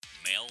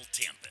Mel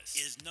Tempest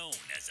is known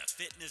as a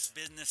fitness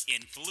business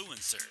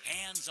influencer,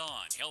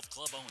 hands-on health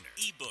club owner,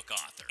 ebook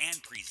author, and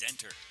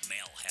presenter.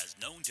 Mel has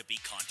known to be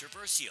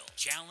controversial,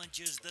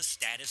 challenges the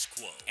status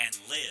quo, and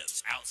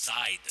lives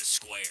outside the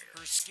square.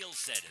 Her skill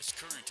set is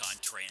current on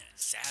trend,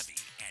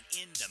 savvy, and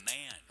in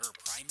demand. Her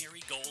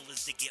primary goal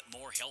is to get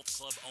more health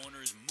club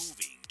owners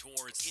moving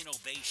towards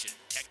innovation,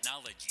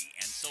 technology,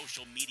 and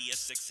social media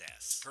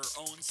success. Her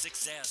own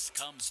success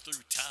comes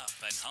through tough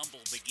and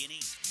humble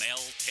beginnings. Mel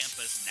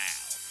Tempest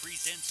now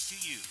presents to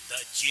you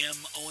the Gym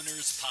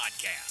Owners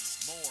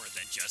Podcast. More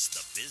than just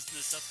the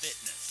business of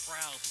fitness.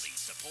 Proudly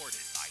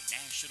supported by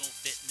National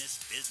Fitness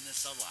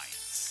Business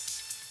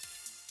Alliance.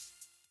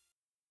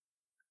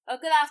 Oh,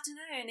 good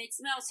afternoon.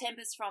 It's Mel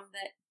Tempest from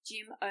the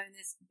Gym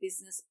Owners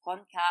Business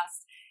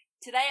Podcast.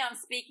 Today I'm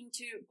speaking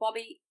to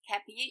Bobby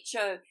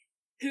Cappuccio,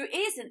 who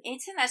is an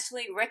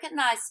internationally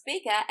recognized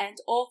speaker and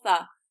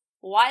author,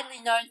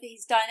 widely known for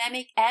his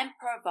dynamic and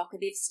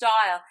provocative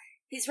style.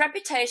 His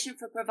reputation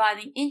for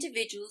providing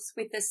individuals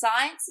with the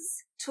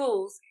sciences,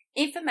 tools,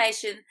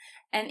 information,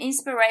 and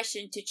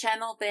inspiration to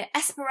channel their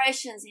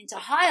aspirations into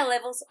higher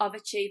levels of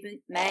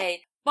achievement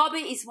made. Bobby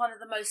is one of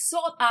the most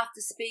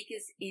sought-after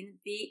speakers in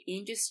the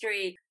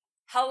industry.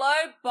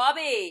 Hello,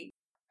 Bobby.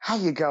 How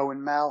you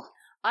going, Mel?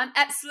 I'm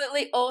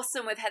absolutely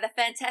awesome. We've had a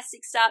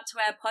fantastic start to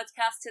our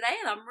podcast today,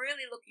 and I'm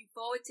really looking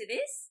forward to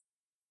this.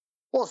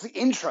 Well, it's the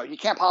intro. You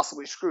can't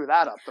possibly screw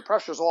that up. The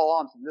pressure's all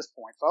on from this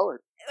point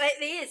forward.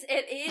 It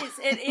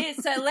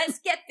is. So let's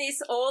get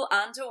this all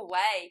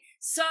underway.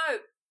 So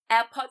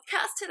our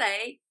podcast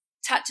today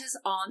touches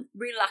on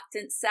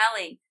reluctant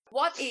selling.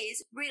 What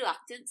is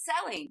reluctant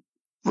selling?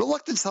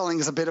 Reluctant selling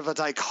is a bit of a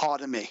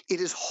dichotomy.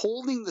 It is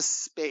holding the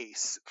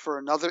space for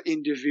another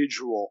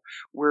individual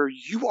where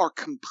you are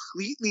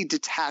completely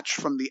detached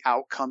from the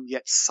outcome,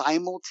 yet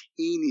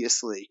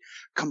simultaneously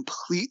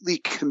completely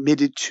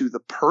committed to the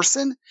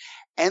person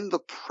and the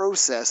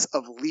process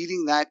of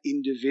leading that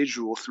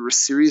individual through a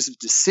series of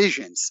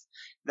decisions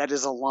that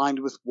is aligned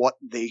with what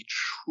they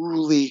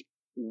truly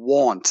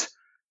want.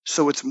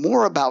 So it's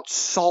more about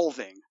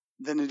solving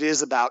than it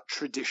is about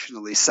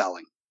traditionally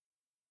selling.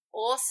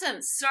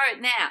 Awesome. So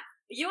now,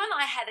 you and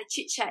I had a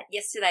chit-chat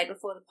yesterday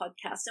before the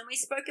podcast, and we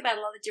spoke about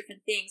a lot of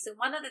different things. And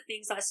one of the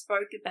things I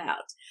spoke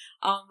about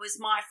was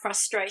my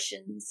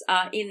frustrations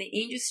in the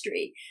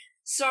industry.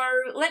 So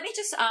let me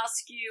just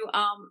ask you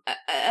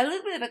a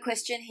little bit of a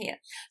question here.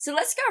 So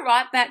let's go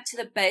right back to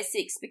the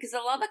basics, because a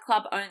lot of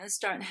club owners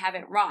don't have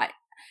it right.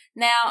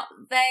 Now,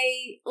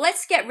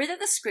 let's get rid of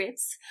the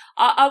scripts.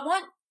 I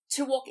want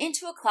to walk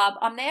into a club.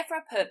 I'm there for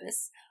a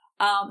purpose.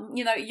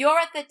 You're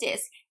at the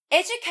desk.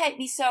 Educate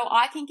me so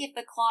I can give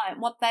the client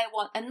what they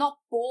want and not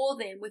bore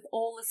them with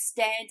all the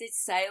standard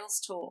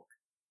sales talk.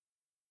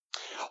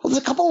 Well,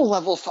 there's a couple of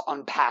levels to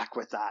unpack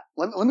with that.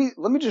 Let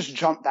me just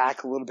jump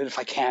back a little bit if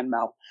I can,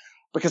 Mel,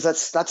 because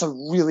that's a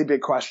really big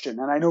question.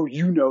 And I know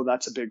you know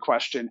that's a big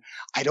question.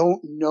 I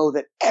don't know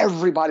that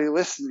everybody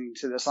listening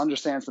to this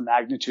understands the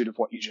magnitude of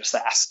what you just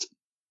asked.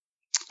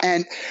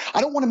 And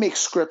I don't want to make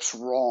scripts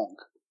wrong.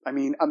 I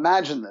mean,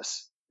 imagine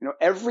this.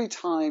 Every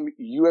time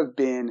you have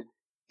been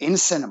in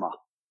cinema,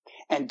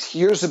 and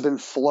tears have been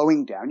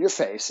flowing down your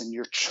face, and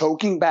you're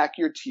choking back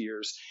your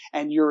tears,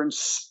 and you're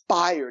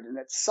inspired, and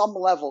at some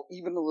level,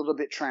 even a little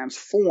bit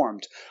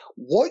transformed.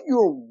 What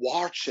you're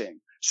watching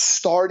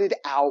started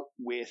out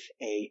with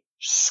a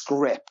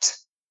script.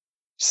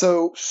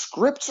 So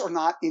scripts are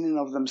not in and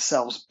of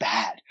themselves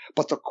bad,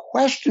 but the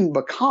question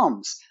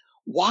becomes,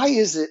 why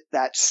is it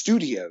that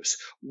studios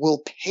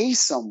will pay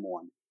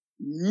someone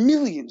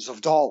millions of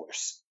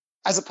dollars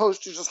as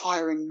opposed to just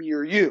hiring me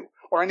or you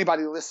or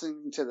anybody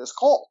listening to this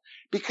call?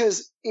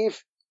 Because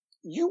if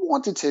you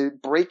wanted to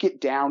break it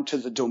down to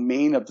the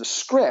domain of the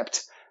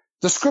script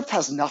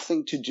has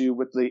nothing to do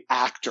with the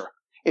actor.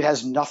 It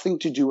has nothing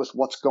to do with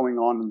what's going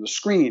on the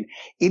screen.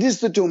 It is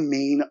the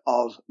domain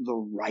of the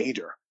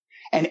writer.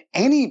 And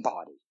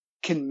anybody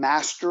can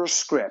master a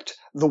script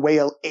the way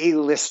a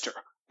A-lister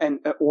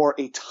or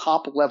a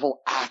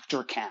top-level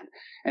actor can.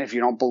 And if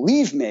you don't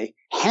believe me,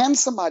 hand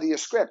somebody a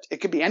script. It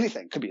could be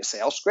anything. It could be a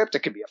sales script. It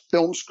could be a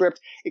film script.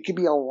 It could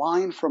be a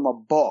line from a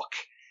book.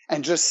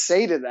 And just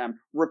say to them,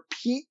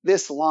 repeat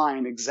this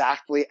line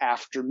exactly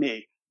after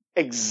me,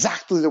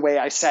 exactly the way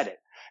I said it.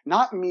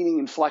 Not meaning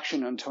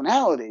inflection and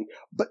tonality,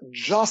 but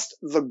just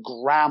the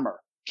grammar.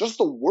 Just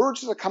the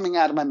words that are coming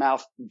out of my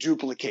mouth,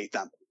 duplicate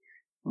them.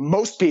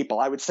 Most people,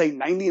 I would say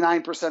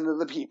 99% of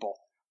the people,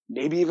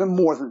 maybe even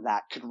more than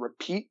that, could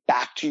repeat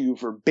back to you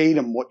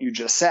verbatim what you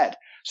just said.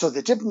 So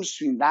the difference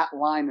between that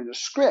line and a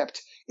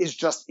script is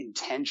just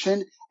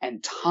intention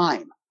and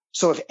time.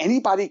 So if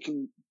anybody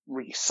can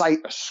recite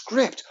a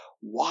script,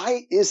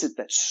 why is it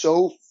that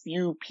so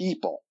few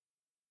people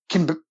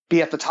can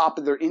be at the top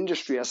of their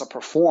industry as a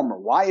performer?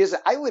 Why is it?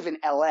 I live in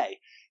LA.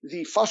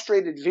 the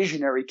frustrated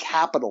visionary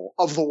capital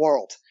of the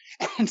world.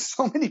 And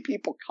so many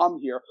people come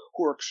here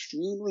who are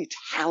extremely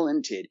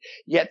talented,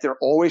 yet they're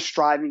always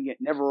striving yet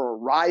never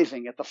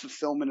arriving at the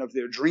fulfillment of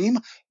their dream.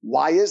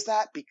 Why is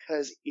that?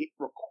 Because it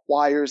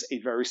requires a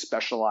very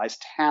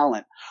specialized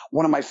talent.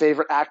 One of my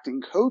favorite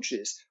acting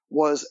coaches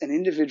was an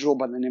individual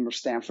by the name of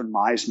Stanford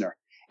Meisner.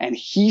 And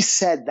he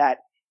said that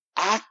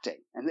acting,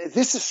 and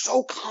this is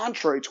so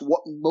contrary to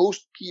what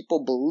most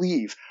people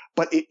believe,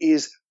 but it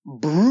is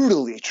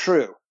brutally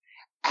true.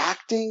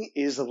 Acting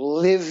is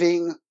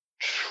living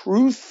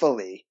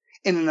truthfully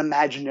in an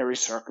imaginary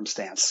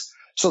circumstance.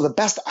 So the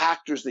best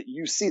actors that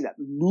you see that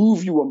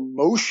move you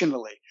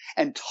emotionally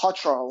and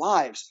touch our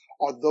lives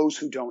are those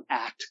who don't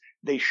act.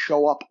 They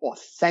show up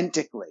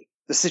authentically.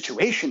 The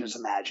situation is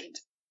imagined.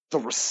 The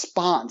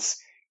response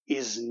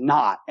is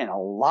not. And a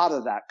lot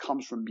of that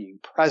comes from being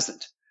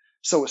present.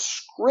 So a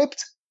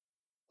script,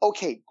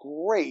 okay,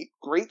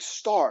 great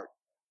start.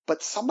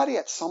 But somebody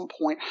at some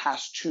point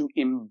has to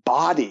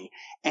embody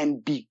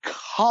and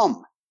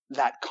become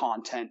that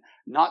content,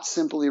 not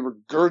simply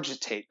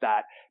regurgitate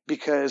that,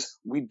 because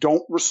we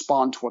don't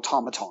respond to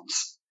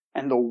automatons.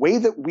 And the way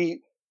that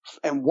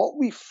what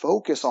we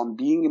focus on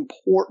being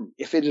important,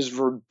 if it is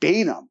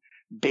verbatim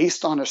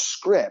based on a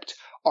script,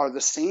 are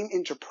the same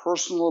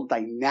interpersonal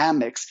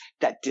dynamics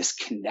that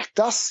disconnect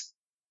us,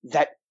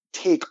 that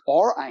take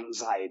our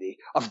anxiety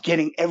of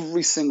getting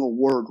every single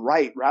word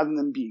right rather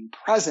than being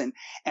present,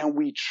 and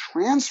we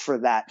transfer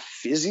that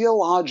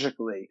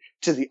physiologically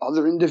to the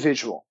other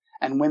individual.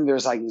 And when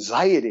there's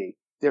anxiety,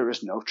 there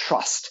is no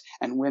trust.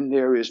 And when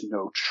there is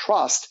no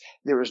trust,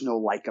 there is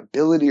no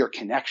likability or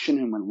connection.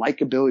 And when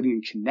likability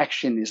and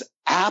connection is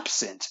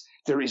absent,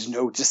 there is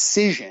no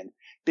decision,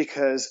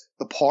 because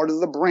the part of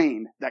the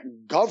brain that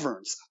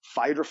governs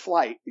fight or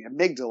flight, the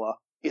amygdala,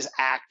 is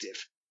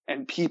active.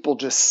 And people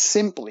just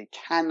simply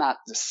cannot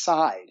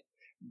decide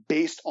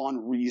based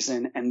on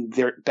reason and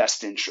their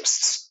best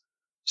interests.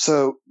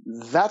 So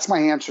that's my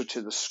answer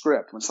to the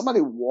script. When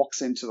somebody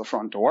walks into the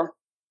front door,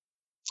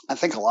 I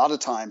think a lot of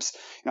times,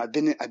 I've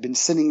been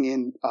sitting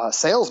in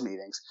sales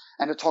meetings,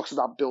 and it talks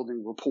about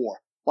building rapport.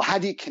 Well, how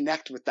do you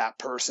connect with that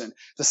person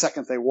the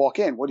second they walk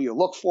in? What do you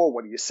look for?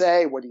 What do you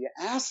say? What do you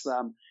ask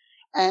them?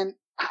 And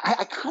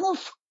I kind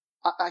of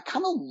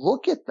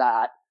look at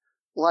that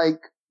like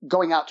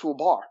going out to a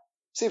bar.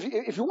 See,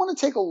 if you want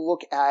to take a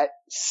look at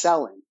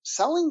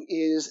selling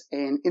is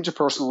an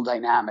interpersonal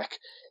dynamic.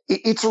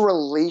 It's a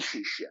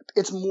relationship.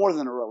 It's more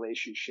than a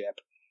relationship,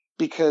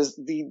 because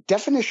the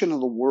definition of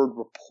the word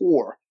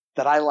rapport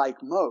that I like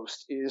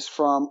most is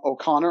from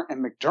O'Connor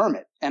and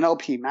McDermott,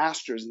 NLP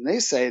masters. And they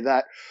say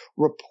that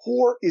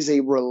rapport is a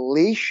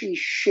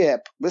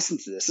relationship, listen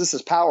to this, this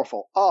is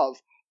powerful, of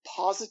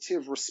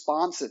positive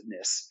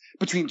responsiveness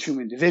between two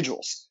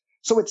individuals.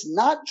 So it's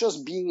not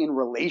just being in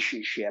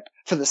relationship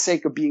for the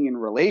sake of being in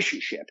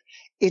relationship.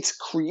 It's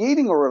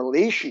creating a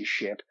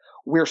relationship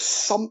where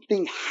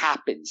something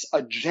happens,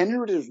 a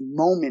generative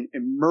moment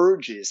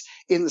emerges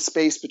in the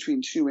space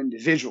between two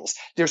individuals.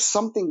 There's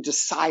something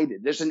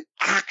decided. There's an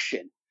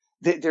action.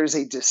 There's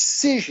a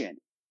decision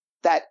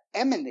that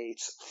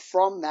emanates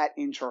from that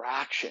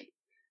interaction.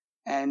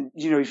 And,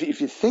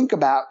 if you think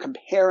about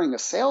comparing a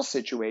sales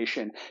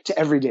situation to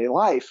everyday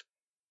life,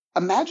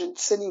 imagine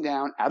sitting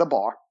down at a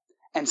bar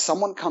and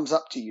someone comes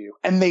up to you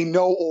and they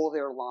know all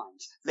their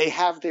lines. They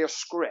have their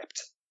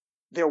script.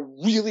 They're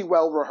really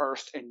well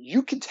rehearsed, and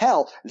you can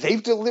tell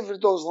they've delivered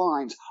those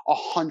lines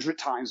 100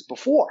 times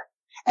before.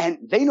 And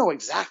they know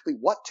exactly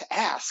what to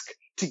ask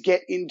to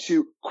get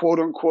into quote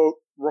unquote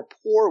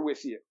rapport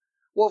with you.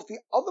 Well, if the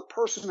other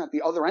person at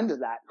the other end of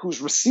that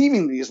who's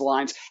receiving these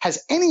lines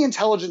has any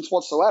intelligence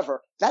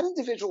whatsoever, that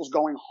individual is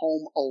going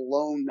home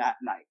alone that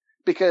night,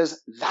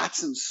 because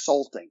that's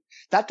insulting.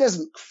 That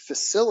doesn't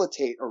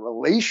facilitate a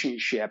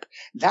relationship.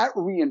 That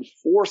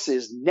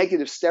reinforces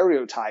negative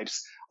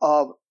stereotypes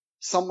of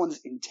someone's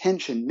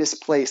intention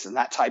misplaced in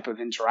that type of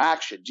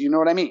interaction. Do you know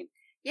what I mean?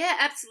 Yeah,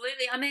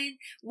 absolutely. I mean,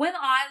 when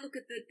I look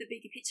at the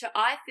bigger picture,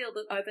 I feel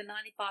that over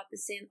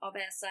 95% of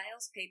our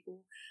salespeople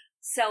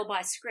sell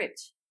by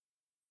script.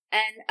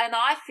 And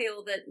I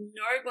feel that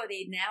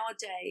nobody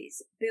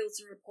nowadays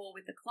builds a rapport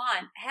with the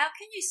client. How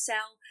can you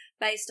sell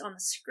based on a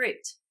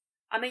script?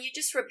 I mean, you're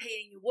just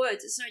repeating your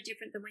words. It's no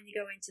different than when you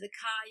go into the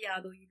car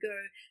yard or you go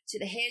to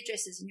the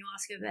hairdressers and you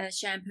ask about a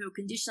shampoo or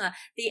conditioner.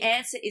 The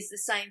answer is the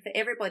same for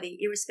everybody,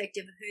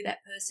 irrespective of who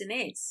that person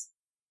is.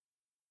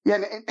 Yeah,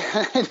 and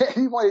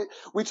anybody,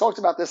 we talked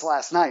about this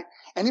last night.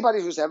 Anybody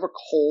who's ever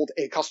called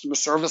a customer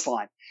service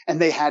line and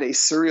they had a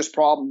serious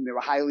problem, they were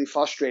highly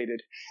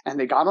frustrated, and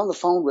they got on the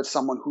phone with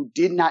someone who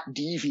did not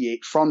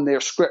deviate from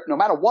their script, no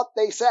matter what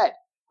they said.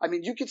 I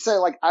mean, you could say,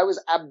 like, I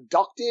was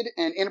abducted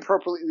and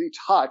inappropriately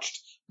touched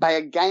by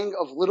a gang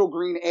of little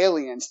green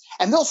aliens,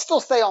 and they'll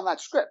still stay on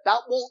that script.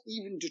 That won't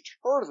even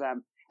deter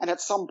them, and at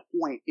some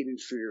point it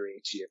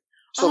infuriates you.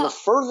 So the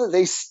further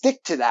they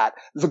stick to that,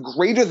 the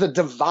greater the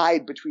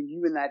divide between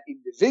you and that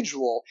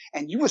individual,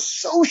 and you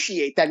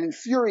associate that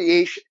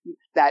infuriation,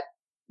 that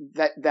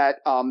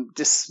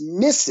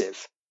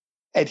dismissive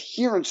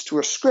adherence to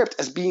a script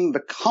as being the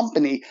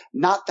company,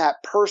 not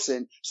that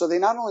person. So they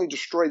not only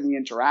destroy the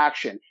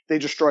interaction, they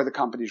destroy the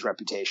company's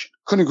reputation.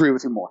 Couldn't agree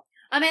with you more.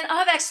 I mean,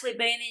 I've actually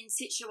been in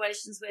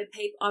situations where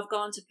I've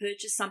gone to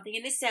purchase something,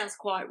 and this sounds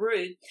quite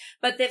rude,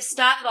 but they've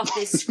started off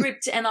their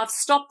script, and I've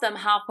stopped them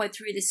halfway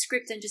through the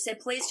script and just said,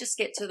 please just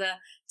get to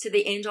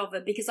the end of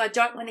it, because I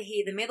don't want to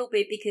hear the middle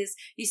bit, because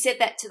you said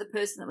that to the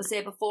person that was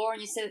there before,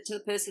 and you said it to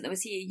the person that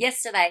was here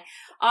yesterday.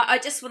 I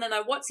just want to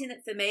know what's in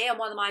it for me and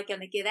what am I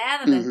going to get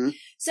out of it. Mm-hmm.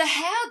 So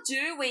how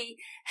do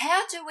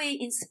we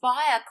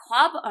inspire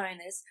club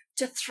owners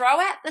to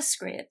throw out the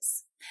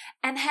scripts,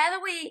 and how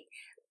do we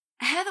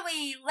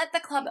let the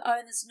club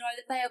owners know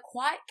that they are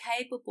quite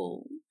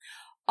capable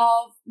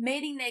of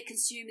meeting their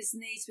consumers'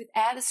 needs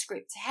without a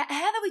script?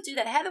 How do we do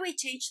that? How do we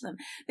teach them?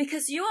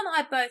 Because you and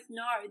I both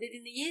know that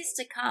in the years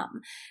to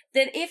come,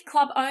 that if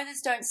club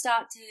owners don't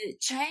start to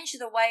change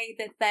the way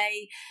that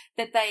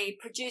they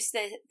produce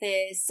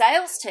their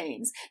sales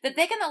teams, that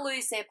they're going to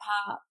lose their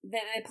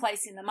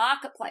place in the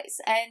marketplace.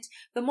 And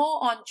the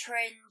more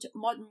on-trend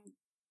modern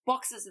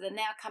boxes that are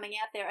now coming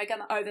out there are going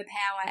to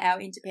overpower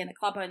our independent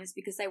club owners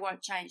because they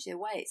won't change their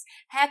ways.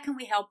 How can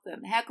we help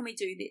them? How can we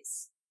do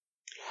this?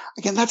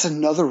 Again, that's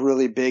another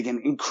really big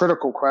and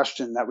critical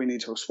question that we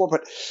need to explore.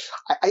 But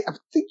I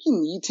think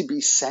you need to be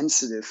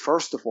sensitive,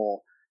 first of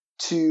all,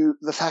 to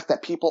the fact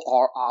that people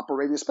are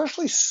operating,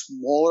 especially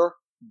smaller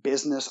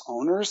business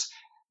owners.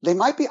 They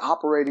might be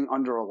operating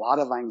under a lot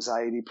of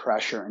anxiety,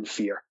 pressure, and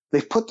fear.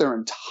 They've put their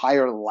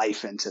entire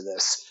life into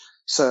this.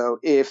 So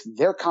if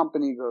their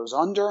company goes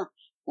under,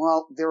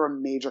 well, there are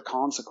major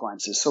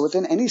consequences. So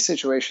within any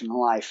situation in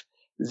life,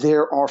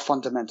 there are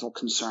fundamental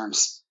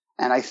concerns.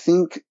 And I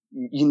think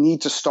you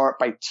need to start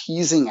by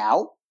teasing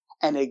out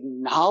and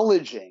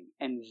acknowledging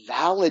and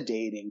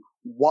validating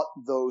what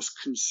those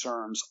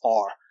concerns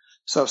are.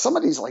 So if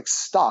somebody's like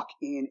stuck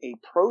in a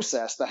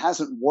process that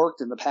hasn't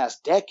worked in the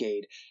past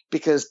decade,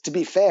 because to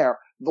be fair,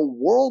 the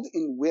world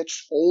in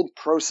which old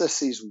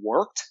processes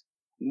worked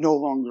no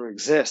longer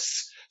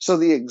exists. So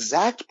the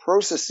exact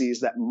processes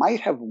that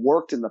might have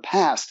worked in the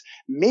past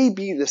may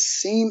be the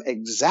same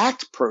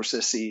exact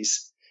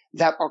processes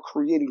that are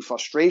creating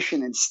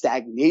frustration and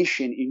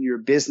stagnation in your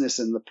business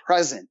in the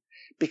present,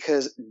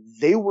 because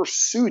they were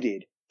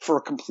suited for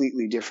a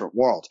completely different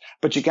world.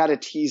 But you got to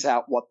tease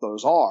out what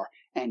those are,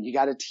 and you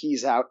got to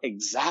tease out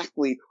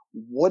exactly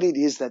what it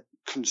is that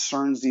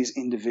concerns these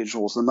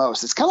individuals the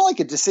most. It's kind of like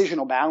a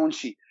decisional balance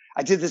sheet.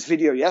 I did this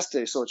video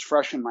yesterday, so it's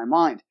fresh in my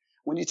mind.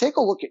 When you take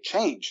a look at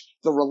change,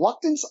 the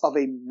reluctance of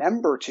a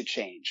member to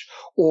change,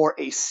 or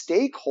a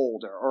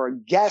stakeholder or a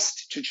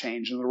guest to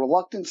change, and the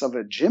reluctance of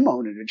a gym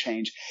owner to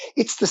change,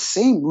 it's the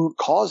same root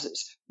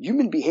causes.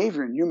 Human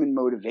behavior and human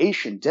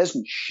motivation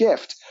doesn't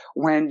shift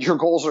when your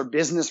goals are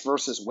business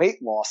versus weight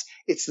loss.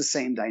 It's the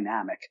same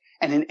dynamic.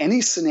 And in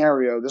any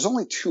scenario, there's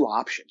only two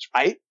options,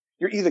 right?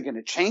 You're either going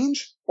to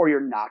change or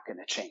you're not going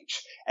to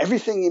change.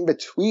 Everything in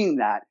between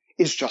that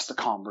is just a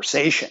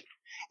conversation.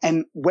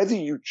 And whether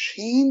you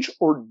change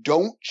or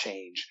don't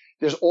change,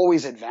 there's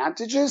always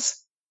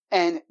advantages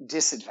and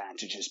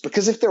disadvantages.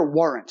 Because if there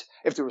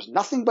was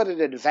nothing but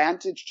an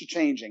advantage to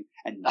changing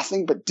and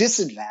nothing but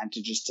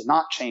disadvantages to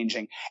not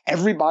changing,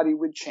 everybody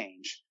would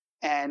change.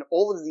 And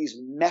all of these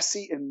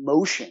messy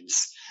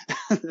emotions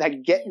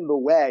that get in the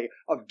way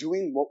of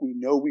doing what we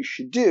know we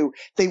should do,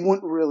 they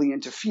wouldn't really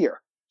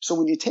interfere. So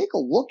when you take a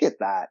look at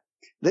that,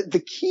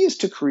 the key is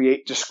to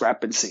create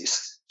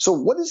discrepancies. So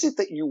what is it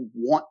that you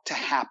want to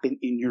happen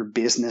in your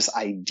business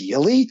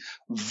ideally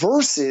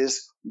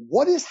versus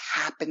what is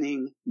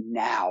happening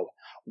now?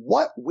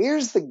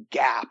 Where's the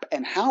gap,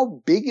 and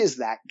how big is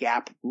that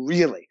gap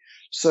really?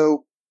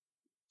 So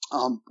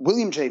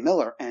William J.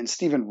 Miller and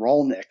Stephen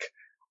Rollnick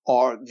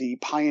are the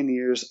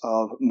pioneers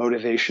of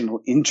motivational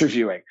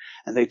interviewing,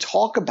 and they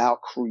talk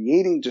about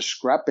creating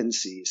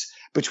discrepancies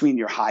between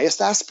your highest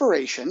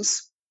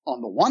aspirations on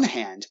the one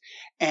hand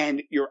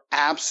and your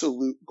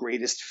absolute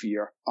greatest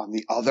fear on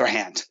the other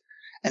hand.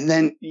 And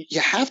then you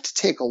have to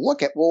take a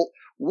look at, well,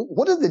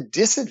 what are the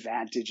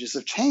disadvantages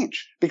of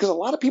change? Because a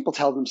lot of people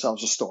tell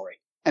themselves a story,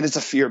 and it's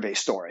a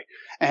fear-based story.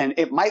 And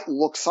it might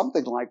look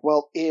something like,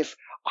 well, if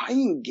I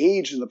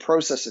engage in the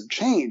process of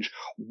change,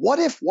 what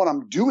if what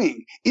I'm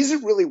doing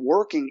isn't really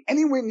working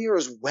anywhere near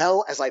as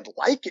well as I'd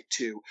like it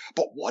to?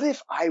 But what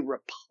if I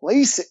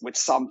replace it with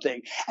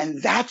something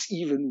and that's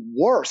even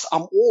worse?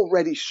 I'm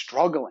already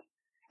struggling.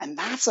 And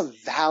that's a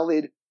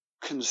valid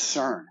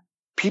concern.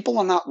 People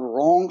are not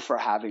wrong for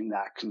having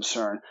that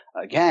concern.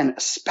 Again,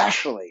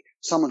 especially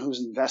someone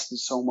who's invested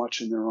so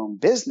much in their own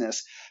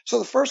business. So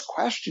the first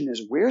question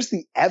is, where's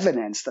the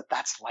evidence that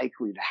that's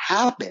likely to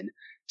happen?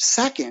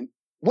 Second,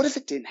 what if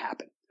it didn't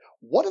happen?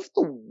 What if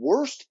the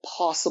worst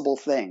possible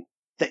thing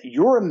that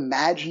you're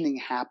imagining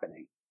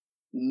happening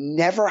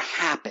never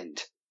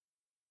happened?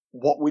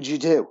 What would you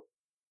do?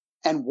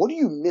 And what are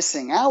you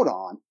missing out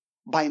on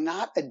by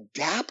not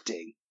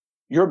adapting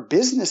your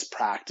business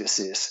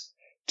practices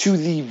to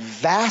the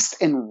vast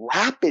and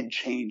rapid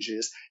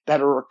changes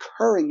that are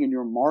occurring in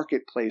your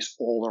marketplace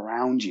all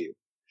around you?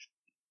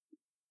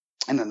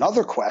 And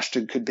another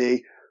question could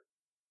be,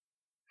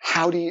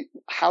 how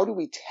do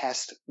we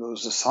test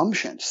those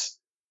assumptions?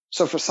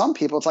 So for some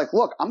people, it's like,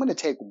 look, I'm going to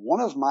take one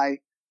of my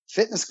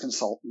fitness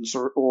consultants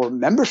or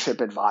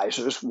membership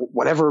advisors,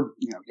 whatever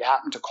you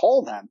happen to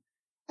call them,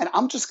 and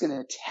I'm just going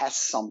to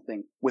test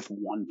something with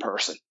one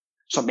person.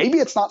 So maybe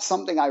it's not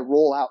something I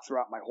roll out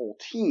throughout my whole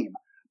team,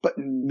 but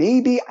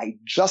maybe I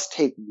just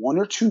take one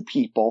or two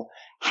people,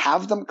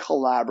 have them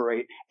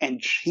collaborate, and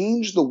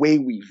change the way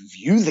we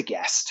view the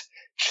guest,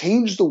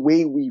 change the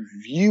way we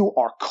view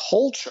our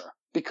culture,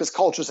 because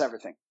culture is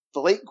everything.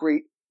 The late,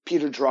 great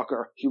Peter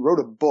Drucker, he wrote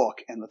a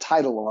book, and the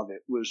title of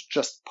it was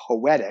just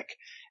poetic,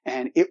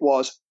 and it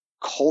was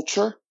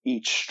Culture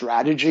Eats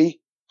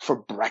Strategy for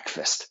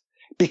Breakfast.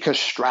 Because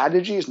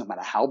strategies, no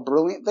matter how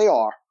brilliant they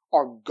are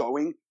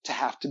going to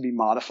have to be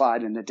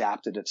modified and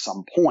adapted at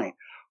some point.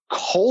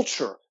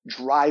 Culture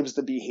drives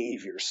the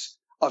behaviors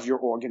of your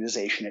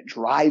organization. It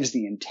drives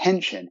the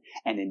intention,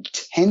 and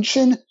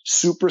intention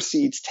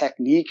supersedes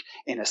technique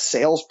in a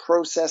sales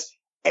process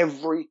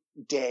every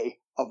day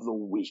of the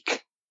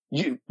week.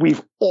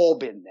 We've all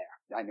been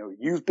there. I know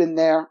you've been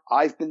there.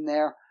 I've been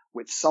there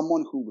with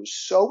someone who was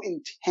so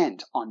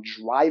intent on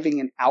driving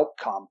an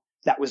outcome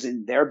that was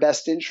in their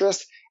best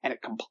interest, and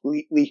it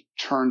completely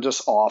turned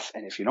us off.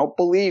 And if you don't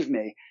believe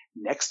me,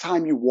 next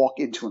time you walk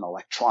into an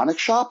electronic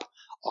shop,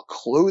 a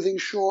clothing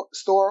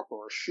store,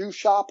 or a shoe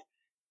shop,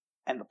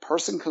 and the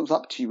person comes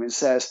up to you and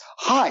says,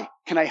 "Hi,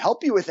 can I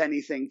help you with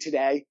anything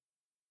today?"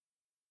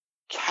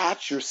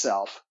 Catch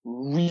yourself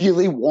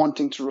really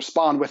wanting to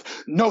respond with,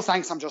 "No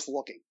thanks, I'm just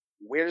looking."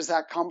 Where does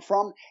that come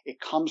from?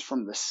 It comes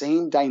from the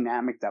same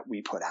dynamic that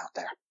we put out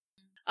there.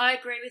 I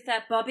agree with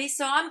that, Bobby.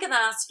 So I'm going to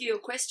ask you a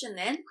question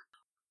then.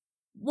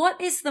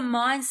 What is the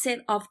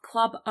mindset of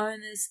club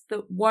owners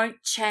that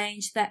won't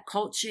change that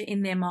culture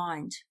in their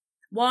mind?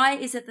 Why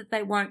is it that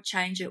they won't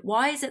change it?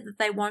 Why is it that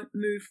they won't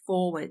move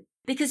forward?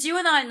 Because you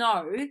and I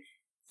know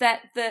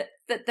that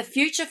the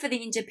future for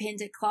the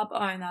independent club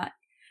owner,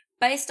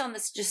 based on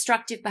this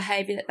destructive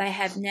behavior that they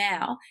have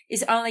now,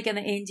 is only going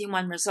to end in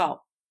one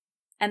result,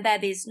 and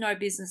that is no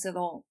business at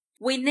all.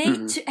 We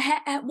need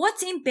to,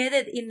 what's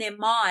embedded in their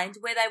mind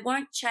where they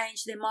won't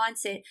change their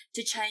mindset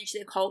to change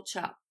their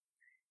culture?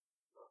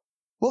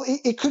 Well,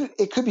 it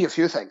could be a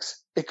few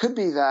things. It could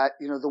be that,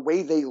 the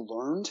way they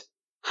learned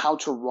how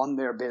to run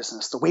their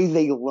business, the way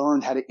they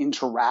learned how to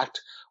interact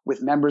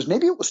with members,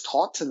 maybe it was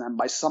taught to them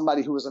by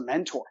somebody who was a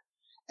mentor.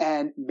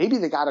 And maybe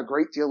they got a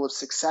great deal of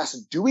success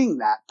doing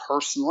that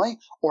personally,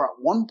 or at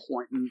one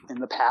point in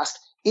the past,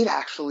 it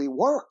actually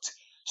worked.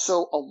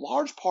 So a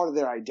large part of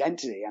their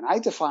identity, and I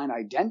define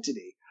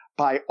identity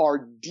by our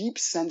deep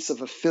sense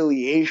of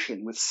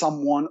affiliation with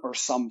someone or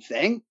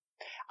something.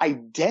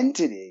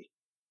 Identity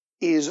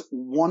is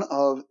one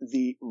of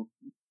the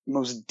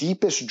most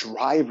deepest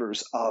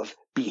drivers of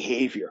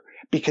behavior,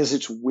 because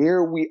it's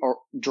where we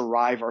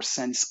derive our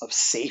sense of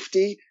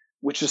safety,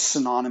 which is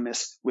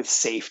synonymous with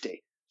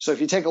safety. So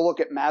if you take a look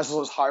at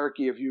Maslow's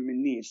hierarchy of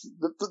human needs,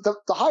 the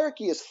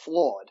hierarchy is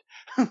flawed,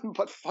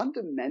 but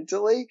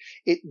fundamentally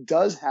it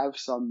does have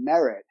some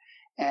merit.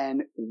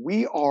 And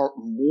we are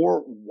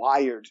more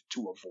wired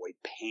to avoid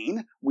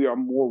pain. We are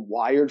more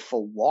wired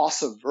for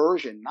loss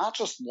aversion, not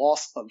just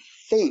loss of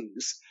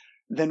things,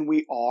 than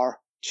we are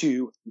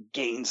to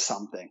gain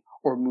something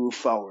or move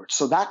forward.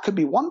 So that could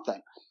be one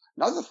thing.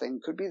 Another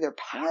thing could be they're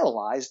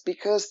paralyzed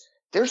because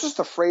they're just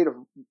afraid of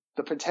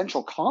the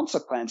potential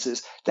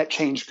consequences that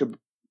change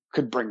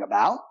could bring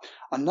about.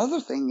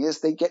 Another thing is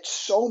they get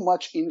so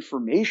much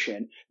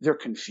information, they're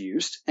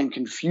confused, and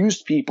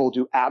confused people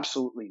do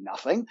absolutely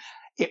nothing.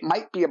 It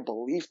might be a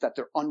belief that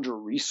they're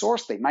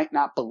under-resourced. They might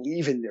not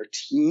believe in their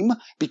team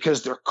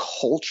because their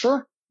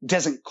culture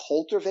doesn't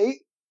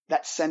cultivate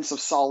that sense of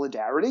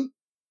solidarity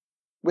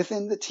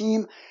within the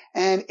team.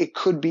 And it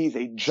could be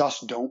they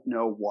just don't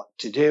know what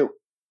to do.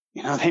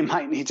 They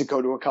might need to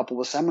go to a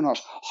couple of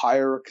seminars,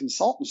 hire a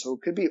consultant. So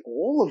it could be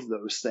all of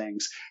those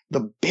things.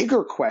 The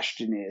bigger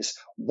question is,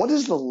 what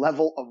is the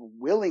level of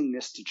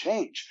willingness to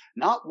change?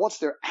 Not what's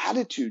their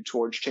attitude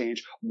towards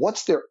change.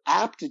 What's their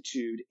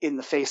aptitude in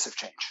the face of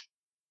change?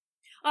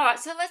 All right.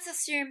 So let's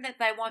assume that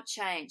they want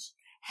change.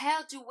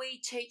 How do we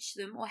teach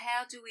them, or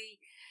how do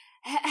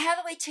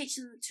we teach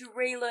them to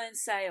relearn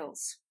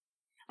sales?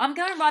 I'm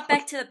going right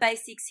back to the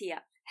basics here.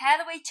 How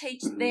do we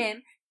teach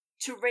them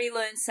to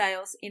relearn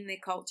sales in their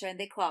culture and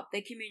their club,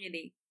 their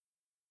community?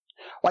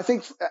 Well,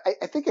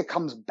 I think it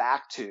comes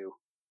back to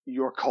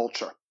your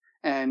culture.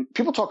 And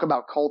people talk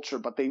about culture,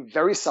 but they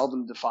very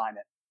seldom define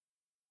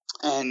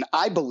it. And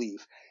I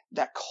believe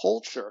that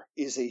culture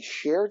is a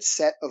shared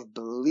set of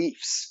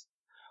beliefs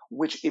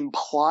which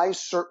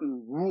implies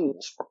certain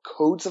rules or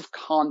codes of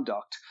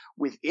conduct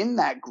within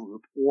that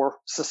group or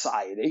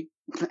society,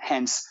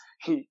 hence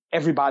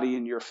everybody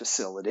in your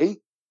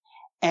facility,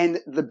 and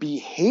the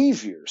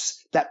behaviors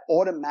that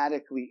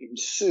automatically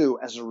ensue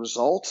as a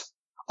result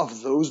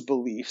of those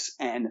beliefs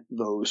and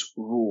those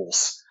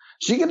rules.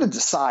 So you're going to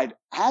decide,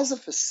 as a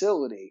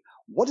facility,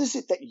 what is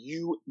it that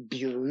you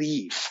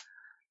believe?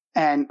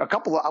 And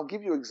I'll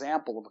give you an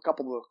example of a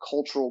couple of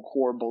cultural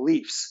core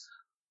beliefs.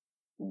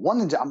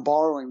 I'm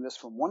borrowing this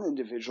from one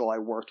individual I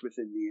worked with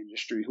in the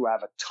industry who I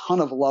have a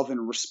ton of love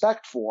and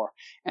respect for.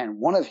 And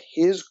one of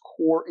his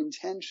core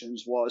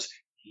intentions was,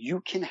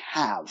 you can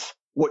have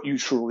what you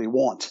truly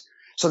want.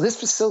 So this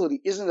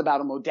facility isn't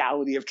about a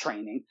modality of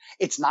training.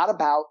 It's not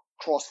about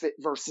CrossFit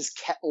versus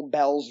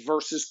kettlebells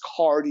versus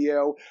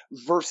cardio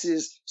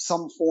versus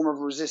some form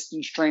of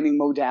resistance training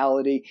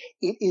modality.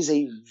 It is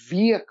a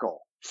vehicle,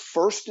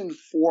 first and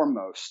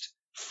foremost,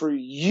 for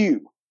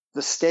you,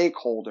 the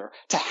stakeholder,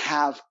 to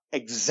have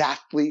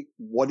exactly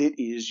what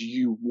it is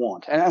you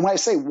want. And when I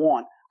say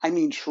want, I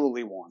mean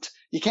truly want.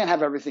 You can't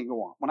have everything you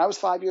want. When I was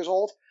 5 years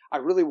old, I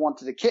really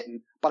wanted a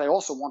kitten, but I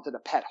also wanted a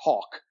pet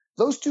hawk.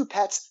 Those two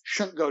pets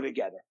shouldn't go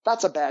together.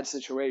 That's a bad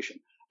situation.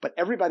 But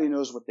everybody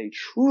knows what they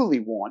truly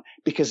want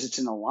because it's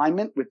in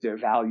alignment with their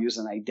values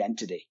and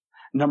identity.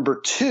 Number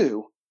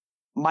two,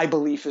 my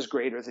belief is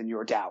greater than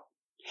your doubt.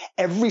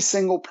 Every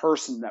single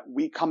person that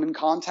we come in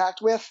contact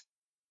with,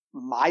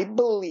 my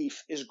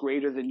belief is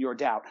greater than your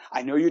doubt.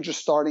 I know you're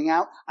just starting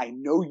out. I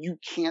know you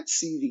can't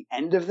see the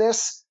end of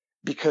this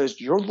because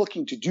you're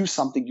looking to do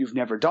something you've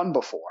never done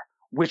before,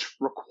 which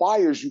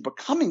requires you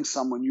becoming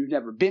someone you've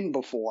never been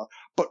before,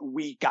 but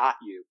we got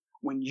you.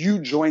 When you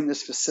join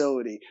this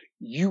facility,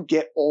 you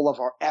get all of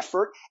our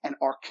effort and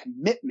our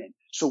commitment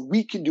so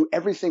we can do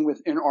everything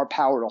within our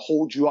power to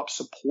hold you up,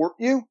 support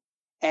you,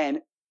 and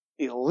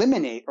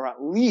eliminate or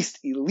at least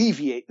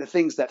alleviate the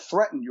things that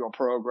threaten your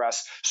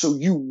progress so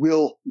you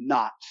will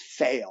not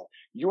fail.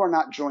 You are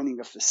not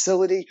joining a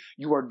facility.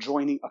 You are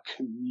joining a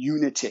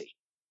community.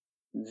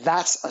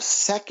 That's a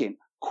second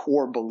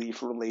core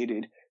belief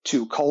related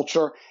to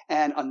culture.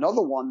 And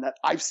another one that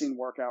I've seen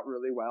work out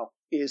really well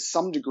is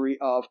some degree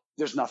of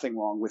there's nothing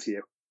wrong with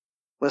you.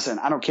 Listen,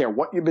 I don't care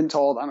what you've been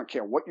told. I don't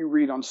care what you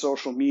read on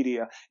social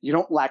media. You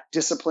don't lack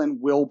discipline,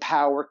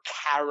 willpower,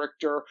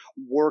 character,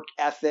 work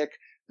ethic.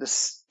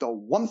 The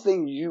one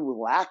thing you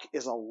lack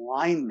is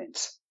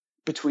alignment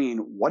between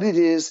what it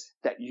is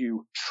that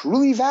you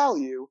truly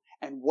value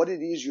and what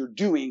it is you're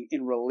doing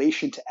in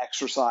relation to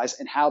exercise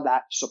and how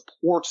that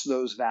supports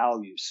those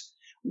values.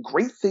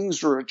 Great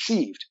things are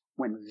achieved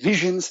when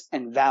visions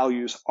and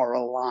values are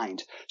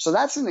aligned. So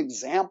that's an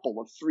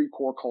example of 3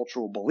 core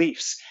cultural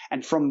beliefs.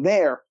 And from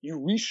there, you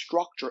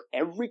restructure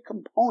every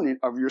component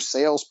of your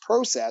sales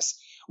process,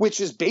 which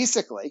is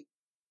basically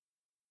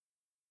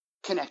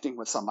connecting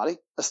with somebody,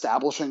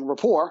 establishing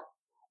rapport.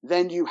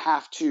 Then you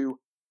have to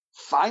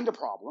find a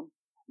problem.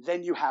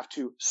 Then you have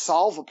to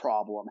solve a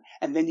problem.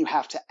 And then you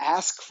have to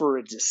ask for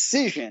a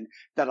decision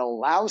that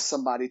allows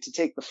somebody to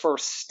take the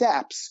first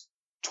steps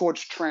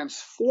towards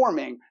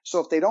transforming.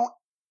 So if they don't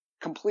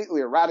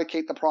completely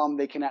eradicate the problem,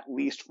 they can at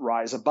least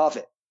rise above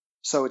it.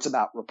 So it's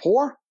about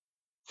rapport,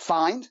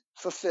 find,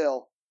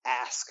 fulfill,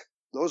 ask.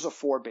 Those are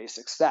 4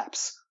 basic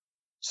steps.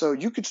 So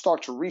you could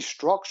start to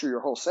restructure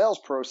your whole sales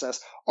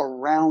process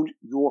around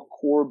your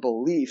core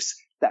beliefs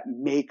that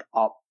make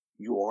up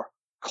your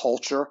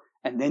culture.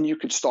 And then you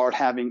could start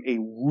having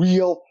a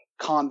real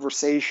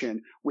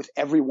conversation with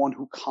everyone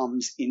who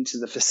comes into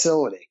the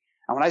facility.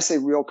 And when I say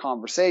real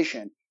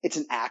conversation, it's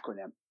an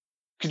acronym.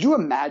 Could you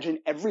imagine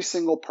every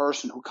single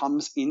person who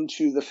comes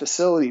into the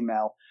facility,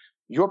 Mel?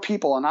 Your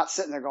people are not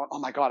sitting there going, oh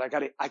my God,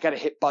 I gotta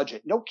hit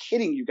budget. No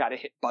kidding, you gotta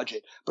hit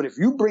budget. But if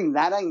you bring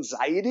that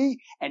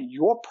anxiety and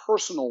your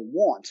personal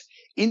want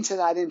into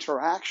that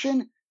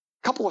interaction, a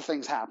couple of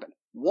things happen.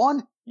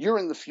 One, you're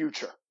in the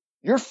future.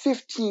 You're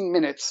 15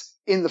 minutes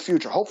in the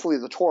future. Hopefully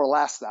the tour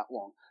lasts that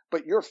long.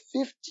 But you're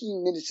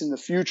 15 minutes in the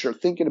future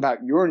thinking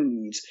about your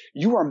needs.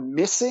 You are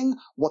missing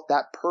what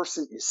that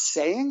person is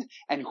saying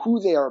and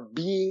who they are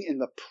being in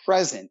the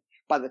present.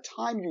 By the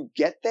time you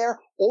get there,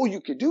 all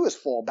you could do is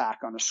fall back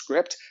on a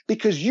script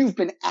because you've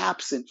been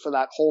absent for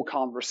that whole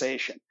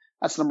conversation.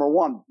 That's number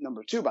one.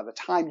 Number two, by the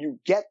time you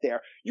get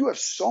there, you have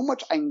so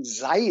much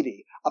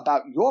anxiety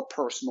about your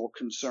personal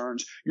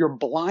concerns. You're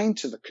blind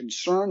to the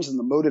concerns and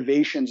the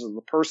motivations of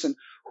the person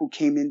who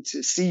came in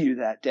to see you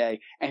that day.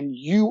 And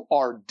you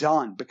are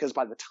done because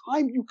by the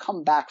time you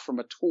come back from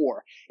a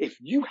tour, if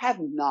you have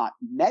not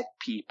met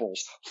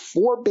people's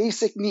 4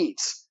 basic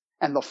needs,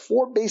 and the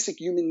 4 basic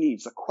human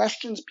needs, the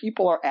questions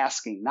people are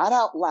asking, not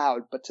out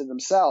loud, but to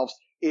themselves,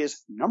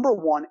 is number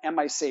 1, am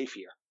I safe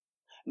here?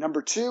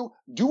 Number 2,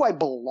 do I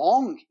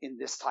belong in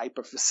this type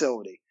of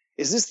facility?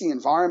 Is this the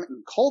environment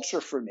and culture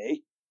for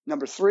me?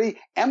 Number 3,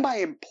 am I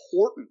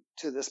important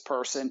to this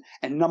person?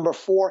 And number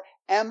 4,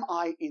 am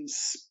I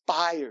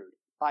inspired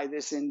by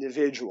this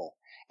individual?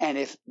 And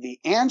if the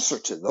answer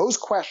to those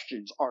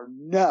questions are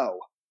no,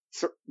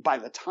 by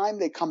the time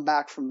they come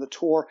back from the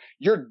tour,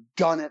 you're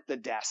done at the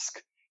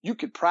desk. You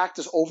could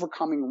practice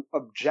overcoming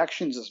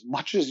objections as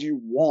much as you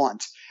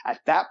want. At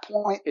that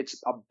point,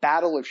 it's a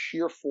battle of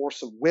sheer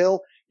force of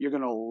will. You're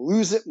going to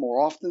lose it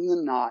more often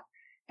than not.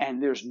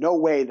 And there's no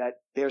way that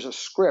there's a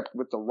script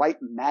with the right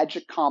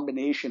magic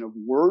combination of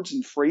words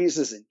and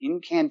phrases and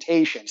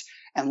incantations,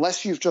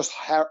 unless you've just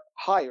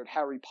hired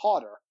Harry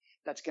Potter,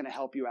 that's going to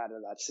help you out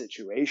of that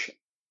situation.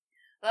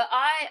 Well,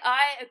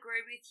 I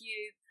agree with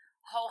you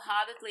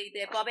wholeheartedly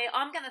there, Bobby.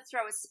 I'm going to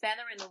throw a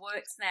spanner in the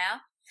works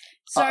now.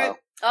 So,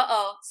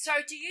 So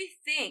do you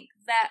think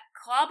that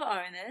club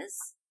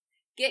owners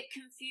get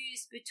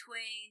confused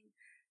between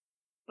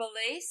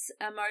beliefs,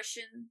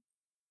 emotion,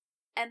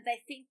 and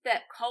they think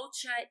that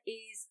culture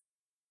is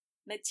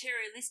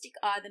materialistic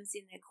items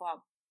in their club?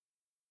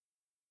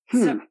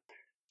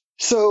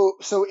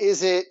 So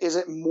is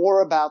it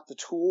more about the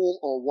tool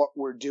or what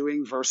we're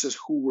doing versus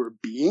who we're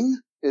being?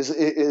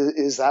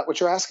 Is that what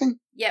you're asking?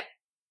 Yep.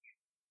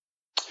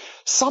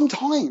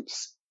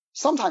 Sometimes,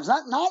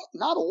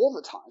 not all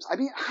the times. I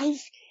mean,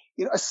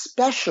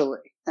 especially,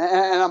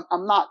 and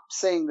I'm not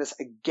saying this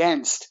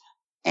against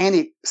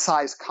any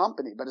size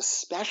company, but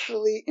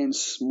especially in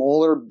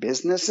smaller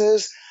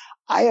businesses,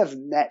 I have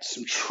met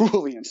some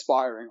truly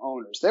inspiring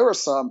owners. There are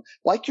some,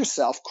 like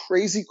yourself,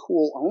 crazy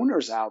cool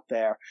owners out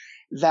there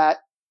that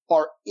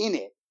are in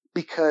it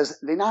because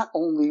they not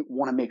only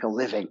want to make a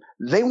living,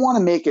 they want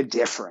to make a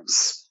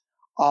difference.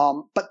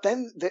 But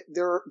then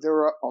there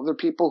are other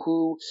people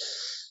who,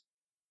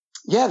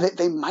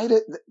 they might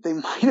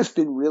have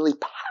been really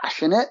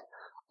passionate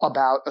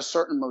about a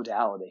certain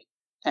modality.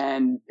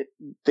 And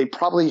they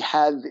probably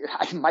had,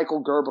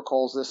 Michael Gerber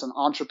calls this an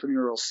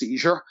entrepreneurial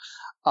seizure,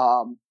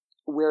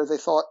 where they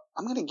thought,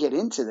 I'm going to get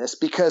into this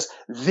because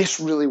this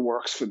really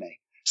works for me.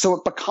 So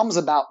it becomes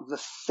about the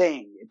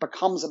thing. It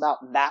becomes about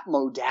that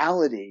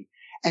modality.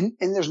 And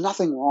there's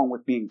nothing wrong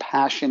with being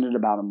passionate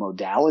about a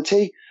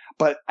modality,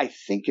 but I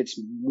think it's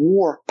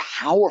more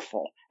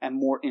powerful and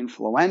more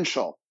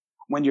influential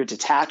when you're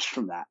detached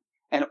from that.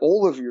 And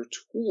all of your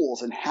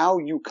tools and how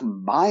you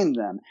combine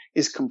them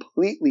is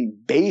completely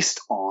based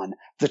on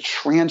the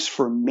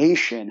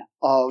transformation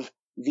of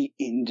the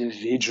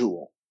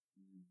individual.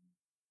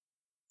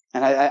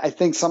 And I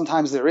think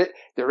sometimes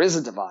there is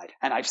a divide.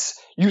 And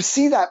you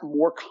see that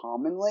more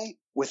commonly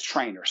with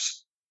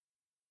trainers,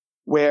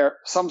 where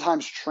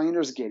sometimes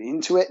trainers get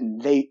into it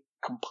and they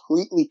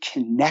completely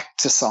connect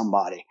to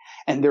somebody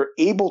and they're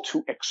able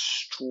to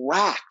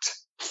extract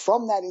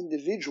from that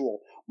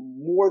individual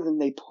more than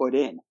they put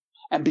in.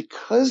 And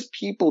because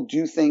people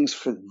do things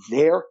for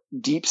their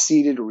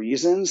deep-seated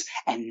reasons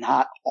and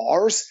not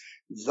ours,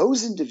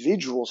 those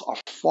individuals are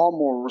far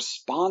more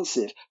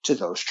responsive to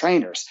those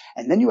trainers.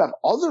 And then you have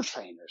other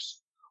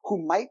trainers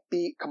who might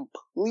be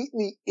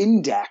completely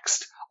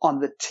indexed on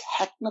the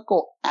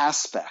technical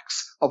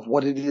aspects of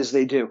what it is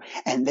they do.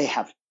 And they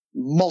have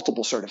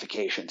multiple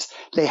certifications.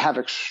 They have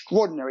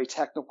extraordinary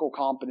technical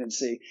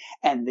competency,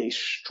 and they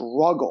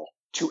struggle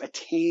to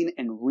attain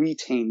and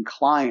retain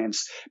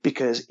clients,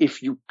 because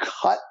if you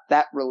cut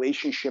that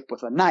relationship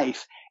with a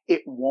knife,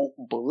 it won't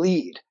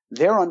bleed.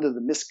 They're under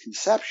the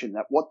misconception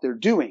that what they're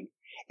doing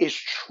is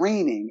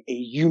training a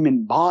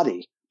human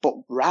body, but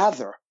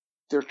rather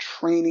they're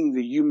training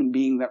the human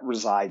being that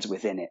resides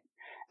within it.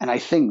 And I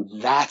think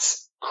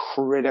that's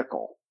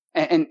critical.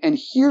 And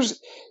here's,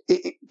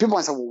 people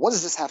might say, well, what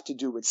does this have to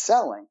do with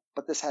selling?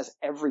 But this has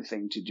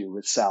everything to do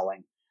with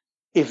selling.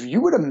 If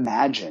you would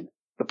imagine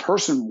the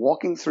person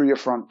walking through your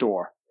front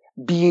door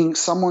being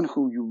someone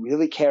who you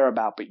really care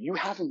about, but you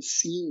haven't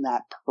seen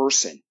that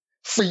person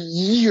for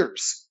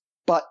years,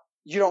 but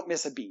you don't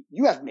miss a beat.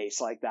 You have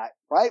mates like that,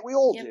 right? We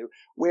all do,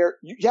 where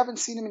you haven't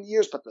seen him in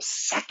years, but the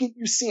second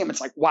you see him,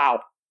 it's like, wow,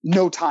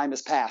 no time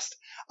has passed.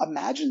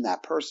 Imagine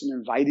that person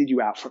invited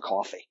you out for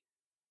coffee.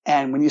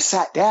 And when you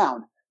sat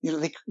down,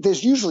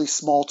 there's usually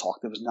small talk.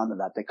 There was none of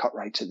that. They cut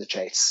right to the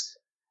chase.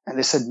 And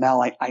they said,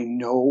 Mel, I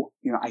know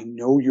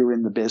you're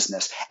in the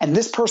business. And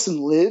this person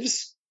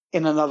lives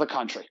in another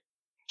country.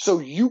 So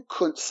you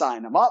couldn't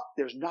sign them up.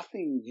 There's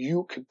nothing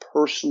you could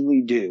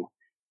personally do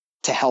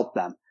to help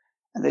them.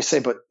 And they say,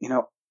 but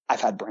I've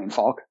had brain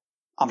fog.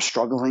 I'm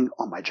struggling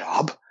on my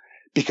job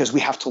because we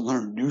have to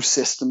learn new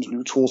systems,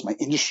 new tools. My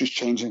industry's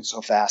changing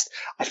so fast.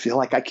 I feel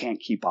like I can't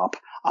keep up.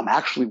 I'm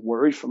actually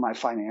worried for my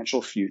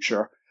financial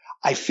future.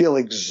 I feel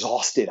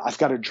exhausted. I've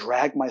got to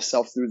drag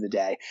myself through the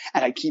day,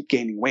 and I keep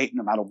gaining weight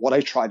no matter what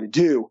I try to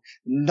do.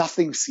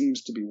 Nothing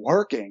seems to be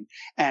working.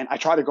 And I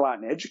try to go out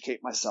and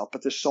educate myself,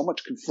 but there's so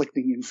much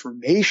conflicting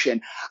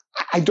information.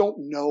 I don't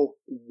know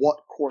what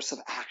course of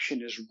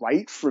action is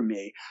right for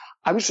me.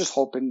 I was just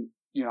hoping,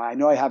 I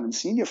know I haven't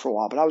seen you for a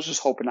while, but I was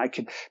just hoping I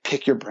could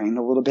pick your brain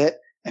a little bit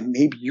and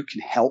maybe you can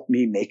help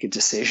me make a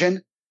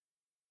decision.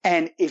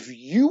 And if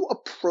you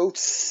approach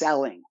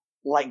selling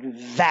like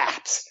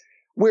that,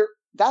 where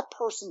that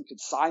person could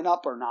sign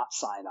up or not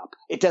sign up,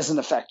 it doesn't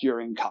affect your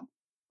income,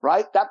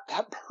 right?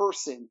 That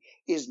person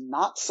is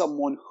not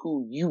someone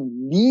who you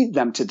need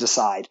them to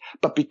decide,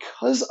 but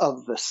because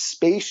of the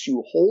space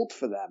you hold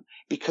for them,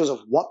 because of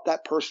what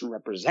that person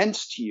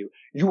represents to you,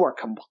 you are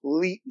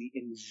completely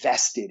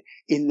invested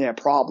in their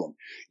problem.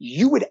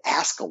 You would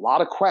ask a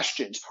lot of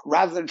questions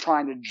rather than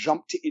trying to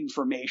jump to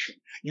information.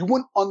 You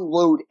wouldn't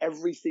unload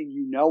everything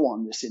you know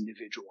on this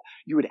individual.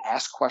 You would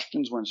ask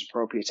questions when it's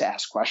appropriate to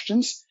ask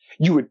questions.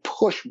 You would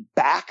push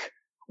back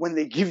when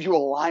they give you a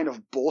line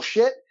of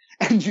bullshit,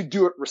 and you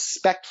do it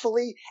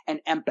respectfully and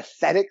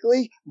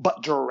empathetically,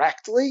 but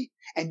directly.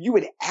 And you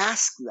would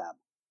ask them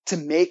to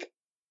make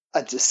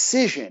a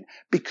decision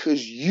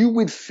because you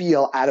would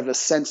feel out of a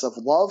sense of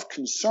love,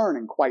 concern,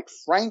 and quite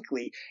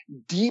frankly,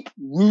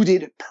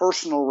 deep-rooted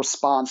personal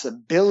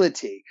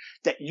responsibility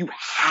that you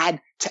had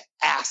to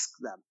ask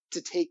them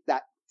to take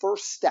that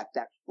first step,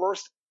 that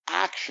first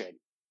action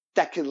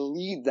that could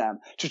lead them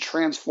to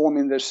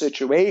transforming their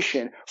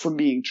situation from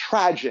being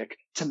tragic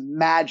to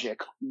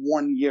magic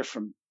 1 year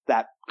from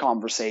that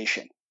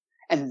conversation.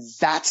 And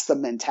that's the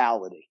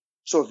mentality.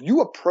 So if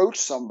you approach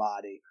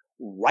somebody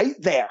right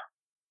there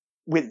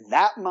with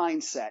that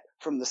mindset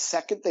from the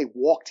second they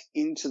walked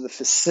into the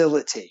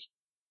facility,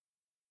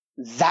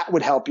 that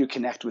would help you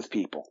connect with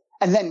people.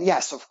 And then,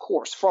 yes, of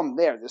course, from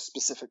there, there's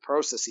specific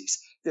processes.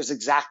 There's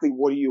exactly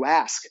what do you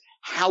ask?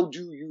 How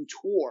do you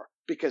tour?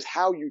 Because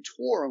how you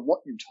tour and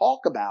what you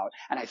talk about,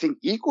 and I think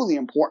equally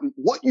important,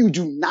 what you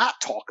do not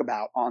talk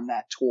about on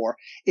that tour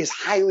is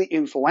highly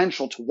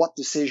influential to what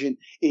decision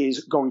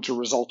is going to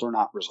result or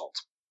not result.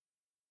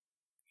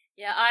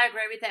 Yeah, I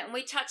agree with that. And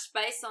we touched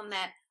base on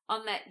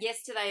that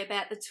yesterday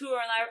about the tour,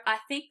 and I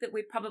think that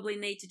we probably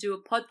need to do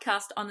a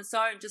podcast on its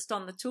own, just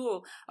on the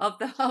tour of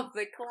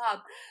the club.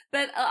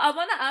 But I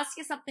want to ask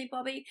you something,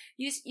 Bobby.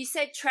 You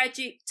said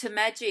tragic to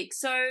magic.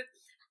 So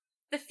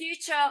the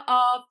future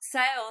of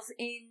sales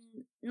in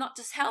not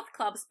just health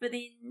clubs, but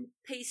in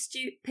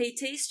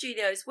PT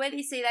studios, where do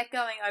you see that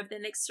going over the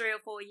next 3 or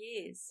 4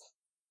 years?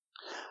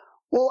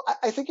 Well,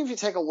 I think if you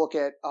take a look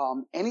at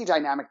any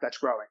dynamic that's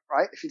growing,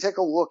 right? If you take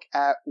a look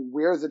at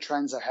where the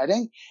trends are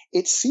heading,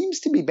 it seems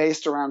to be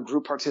based around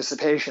group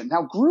participation.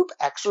 Now, group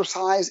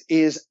exercise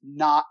is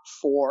not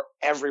for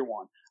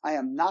everyone. I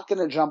am not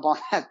going to jump on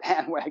that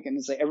bandwagon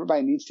and say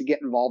everybody needs to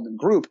get involved in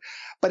group,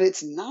 but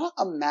it's not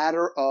a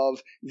matter of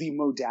the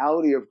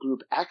modality of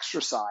group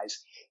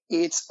exercise.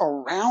 It's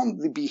around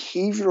the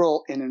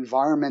behavioral and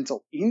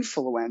environmental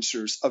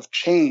influencers of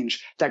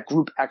change that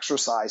group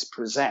exercise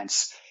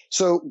presents.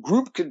 So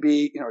group could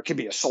be, it could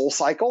be a soul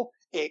cycle.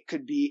 It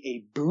could be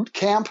a boot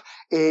camp.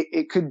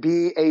 It could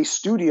be a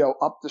studio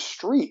up the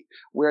street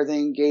where they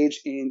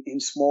engage in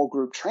small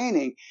group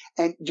training.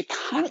 And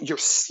you're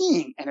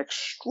seeing an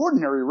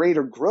extraordinary rate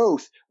of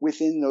growth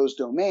within those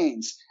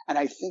domains. And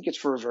I think it's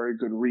for a very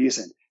good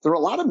reason. There are a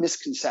lot of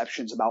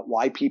misconceptions about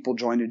why people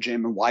join a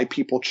gym and why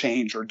people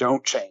change or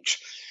don't change.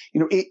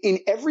 In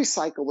every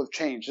cycle of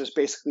change, there's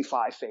basically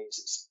 5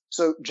 phases.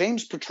 So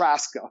James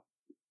Petraska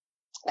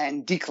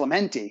and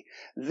DiClemente,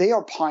 they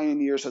are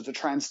pioneers of the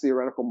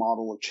trans-theoretical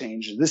model of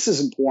change. This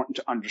is important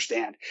to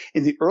understand.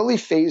 In the early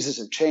phases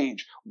of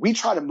change, we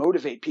try to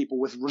motivate people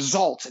with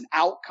results and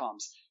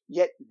outcomes,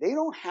 yet they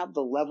don't have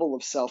the level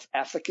of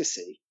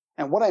self-efficacy.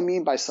 And what I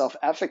mean by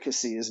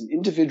self-efficacy is an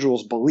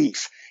individual's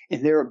belief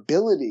in their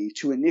ability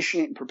to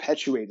initiate and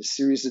perpetuate a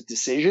series of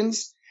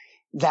decisions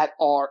that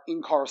are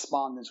in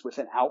correspondence with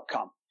an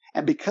outcome.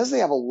 And because they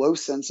have a low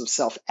sense of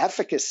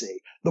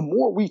self-efficacy, the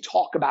more we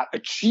talk about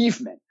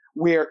achievement,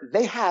 where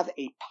they have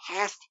a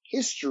past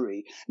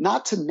history,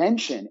 not to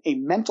mention a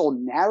mental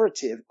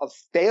narrative of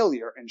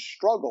failure and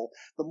struggle,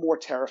 the more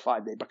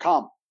terrified they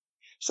become.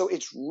 So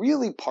it's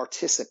really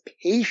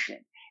participation.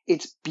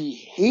 It's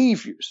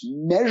behaviors,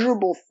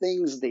 measurable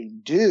things they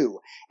do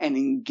and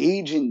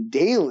engage in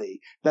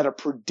daily that are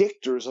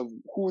predictors of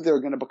who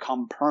they're going to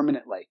become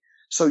permanently.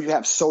 So you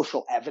have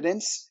social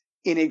evidence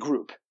in a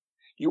group.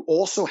 You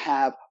also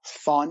have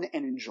fun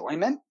and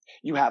enjoyment.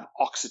 You have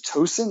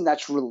oxytocin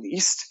that's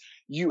released.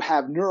 You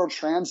have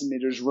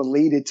neurotransmitters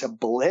related to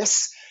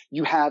bliss.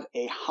 You have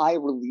a high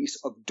release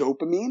of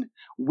dopamine,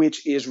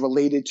 which is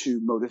related to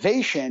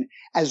motivation,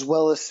 as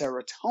well as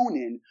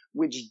serotonin,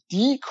 which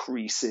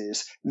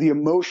decreases the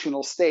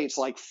emotional states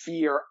like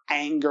fear,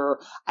 anger,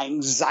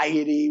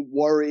 anxiety,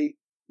 worry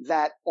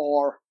that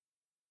are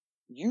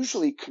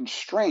usually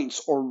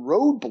constraints or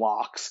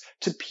roadblocks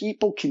to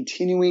people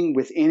continuing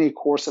within a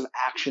course of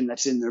action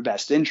that's in their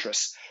best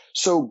interests.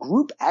 So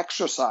group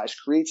exercise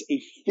creates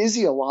a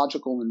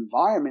physiological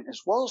environment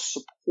as well as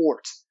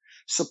support.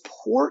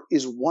 Support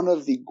is one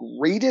of the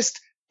greatest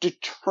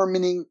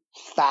determining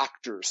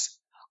factors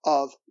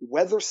of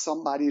whether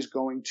somebody is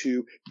going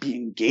to be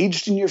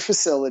engaged in your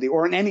facility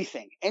or in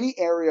anything, any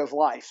area of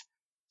life,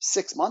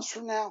 6 months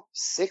from now,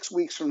 6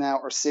 weeks from now,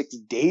 or 6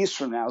 days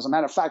from now. As a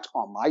matter of fact,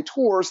 on my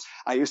tours,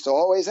 I used to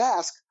always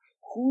ask,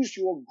 who's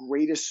your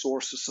greatest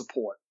source of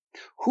support?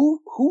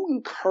 Who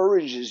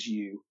encourages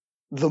you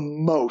the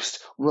most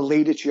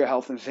related to your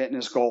health and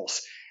fitness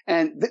goals?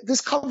 And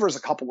this covers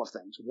a couple of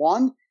things.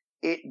 One,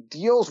 it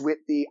deals with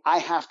I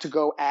have to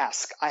go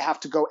ask. I have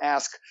to go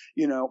ask,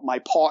 my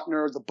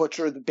partner, the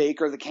butcher, the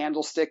baker, the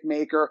candlestick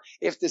maker,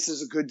 if this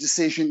is a good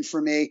decision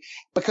for me,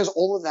 because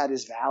all of that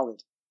is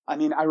valid. I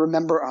mean, I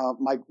remember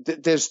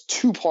there's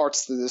 2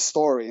 parts to this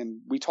story, and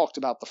we talked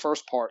about the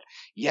first part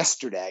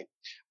yesterday.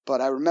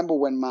 But I remember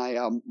when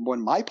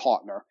my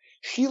partner,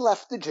 she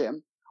left the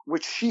gym,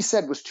 which she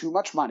said was too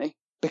much money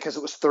because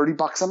it was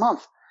 $30 a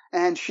month,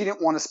 and she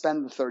didn't want to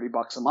spend the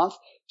 $30 a month.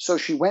 So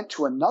she went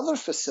to another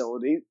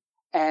facility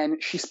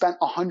and she spent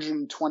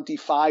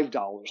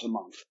 $125 a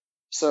month.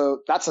 So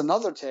that's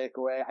another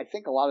takeaway. I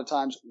think a lot of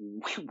times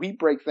we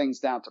break things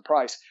down to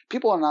price.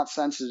 People are not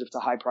sensitive to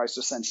high price,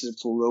 they're sensitive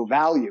to low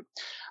value.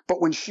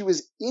 But when she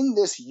was in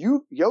this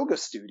yoga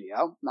studio,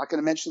 I'm not going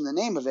to mention the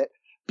name of it,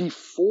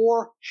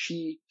 before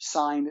she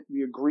signed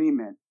the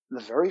agreement,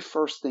 the very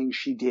first thing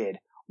she did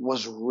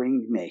was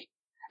ring me.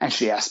 And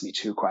she asked me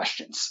 2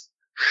 questions.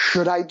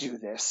 Should I do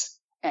this?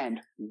 And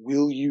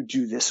will you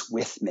do this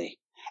with me?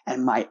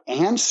 And my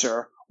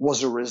answer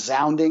was a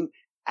resounding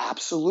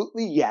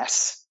absolutely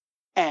yes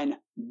and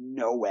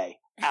no way.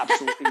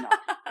 Absolutely not.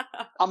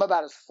 I'm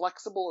about as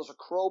flexible as a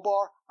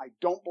crowbar. I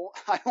don't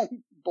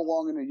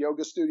belong in a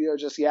yoga studio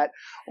just yet.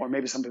 Or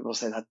maybe some people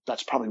say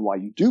that's probably why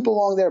you do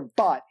belong there.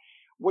 But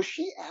was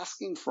she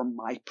asking for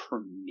my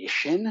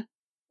permission?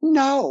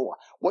 No.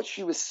 What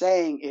she was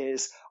saying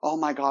is, oh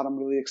my God, I'm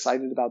really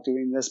excited about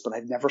doing this, but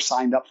I've never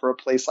signed up for a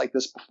place like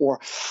this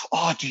before.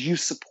 Oh, do you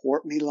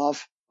support me,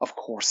 love? Of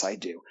course I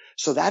do.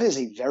 So that is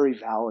a very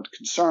valid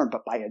concern.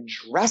 But by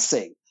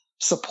addressing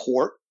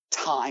support,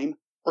 time,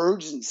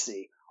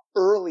 urgency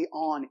early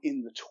on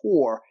in the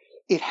tour,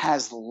 it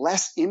has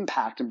less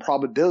impact and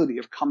probability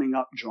of coming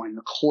up during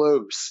the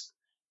close.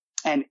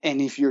 And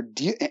if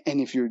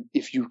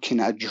you can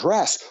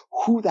address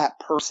who that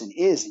person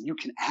is, and you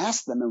can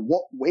ask them, in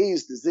what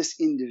ways does this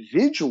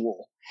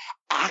individual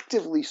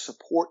actively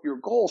support your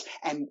goals,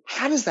 and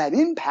how does that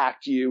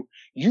impact you?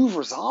 You've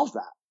resolved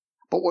that.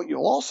 But what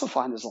you'll also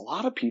find is a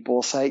lot of people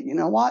will say, you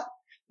know what?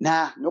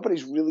 Nah,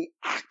 nobody's really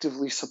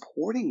actively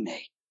supporting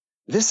me.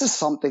 This is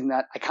something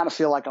that I kind of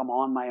feel like I'm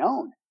on my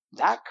own.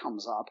 That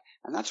comes up,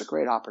 and that's a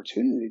great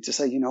opportunity to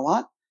say, you know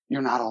what?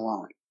 You're not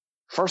alone.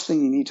 First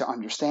thing you need to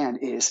understand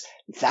is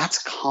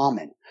that's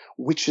common,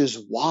 which is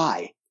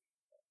why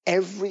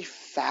every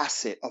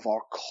facet of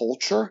our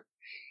culture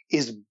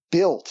is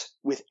built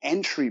with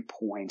entry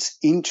points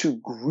into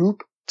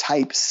group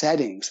type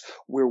settings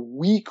where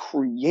we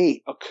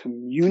create a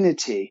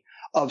community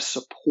of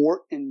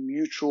support and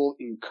mutual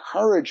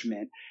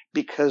encouragement,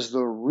 because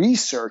the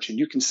research, and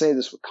you can say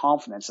this with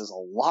confidence, there's a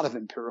lot of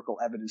empirical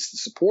evidence to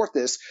support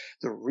this.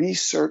 The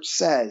research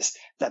says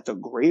that the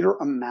greater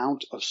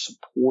amount of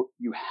support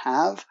you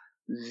have,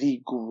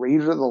 the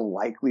greater the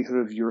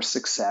likelihood of your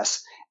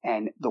success.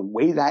 And the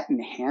way that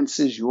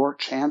enhances your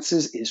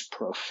chances is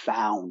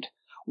profound,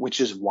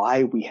 which is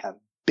why we have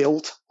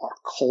built our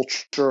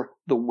culture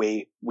the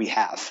way we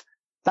have.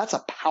 That's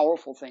a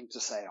powerful thing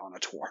to say on a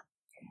tour.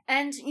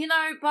 And,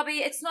 Bobby,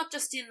 it's not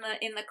just in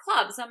the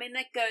clubs. I mean,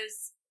 that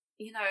goes,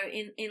 in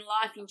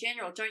life in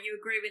general. Don't you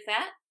agree with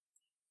that?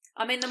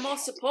 I mean, the more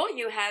support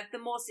you have, the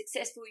more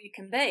successful you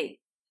can be.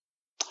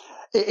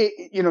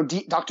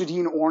 Dr.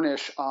 Dean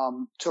Ornish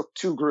took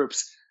 2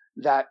 groups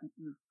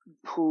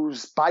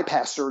whose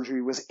bypass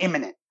surgery was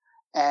imminent.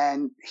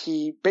 And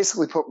he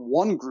basically put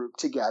one group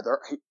together,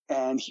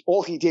 and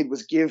all he did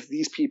was give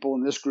these people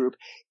in this group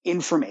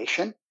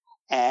information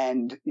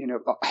and,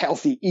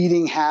 healthy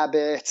eating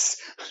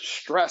habits,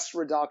 stress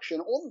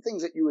reduction, all the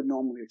things that you would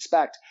normally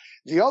expect.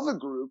 The other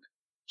group,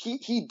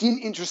 he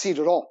didn't intercede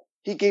at all.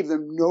 He gave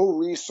them no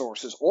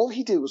resources. All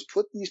he did was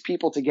put these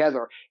people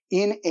together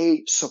in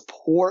a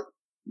support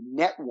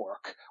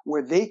network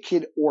where they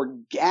could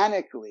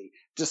organically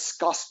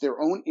discuss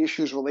their own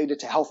issues related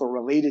to health or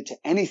related to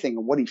anything.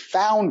 And what he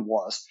found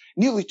was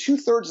nearly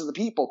 2/3 of the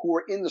people who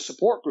were in the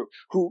support group,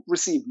 who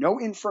received no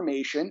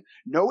information,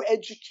 no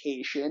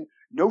education,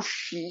 no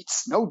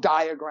sheets, no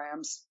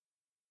diagrams,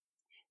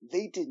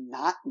 they did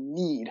not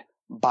need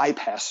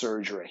bypass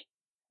surgery.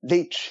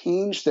 They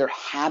changed their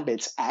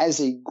habits as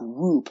a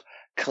group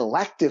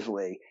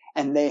collectively,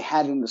 and they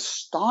had an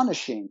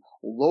astonishing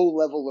low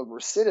level of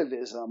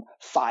recidivism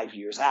 5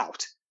 years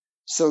out.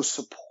 So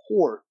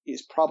support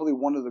is probably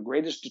one of the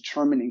greatest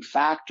determining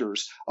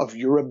factors of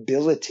your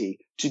ability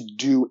to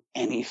do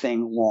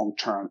anything long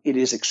term. It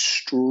is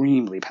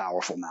extremely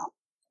powerful now.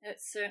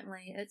 It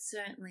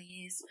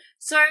certainly is.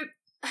 So,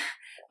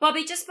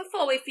 Bobby, just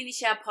before we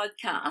finish our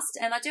podcast,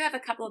 and I do have a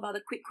couple of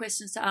other quick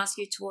questions to ask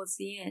you towards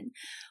the end,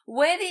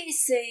 where do you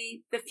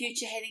see the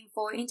future heading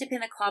for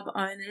independent club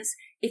owners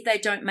if they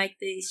don't make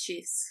these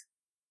shifts?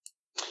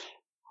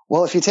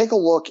 Well, if you take a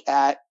look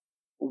at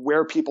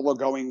where people are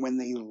going when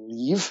they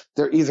leave,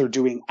 they're either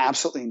doing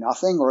absolutely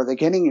nothing or they're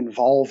getting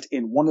involved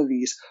in one of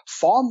these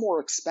far more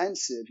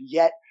expensive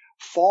yet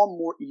far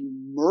more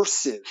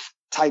immersive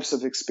types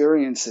of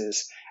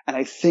experiences. And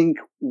I think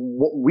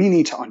what we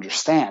need to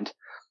understand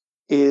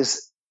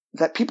is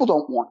that people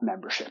don't want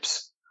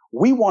memberships.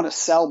 We want to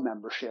sell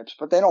memberships,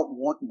 but they don't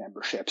want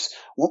memberships.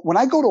 When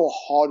I go to a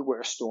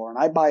hardware store and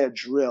I buy a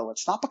drill,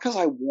 it's not because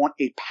I want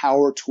a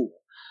power tool.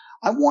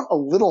 I want a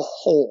little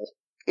hole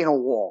in a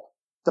wall.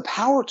 The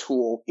power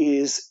tool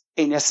is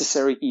a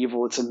necessary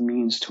evil. It's a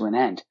means to an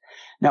end.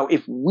 Now,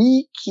 if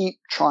we keep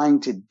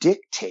trying to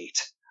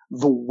dictate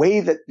the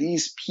way that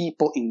these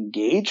people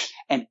engage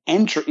and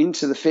enter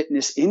into the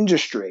fitness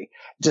industry,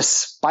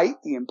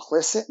 despite the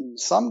implicit, in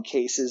some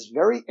cases,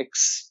 very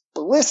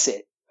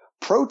explicit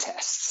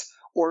protests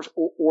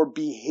or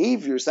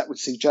behaviors that would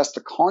suggest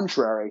the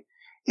contrary,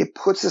 it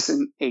puts us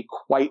in a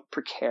quite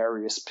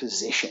precarious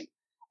position.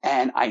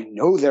 And I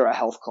know there are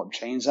health club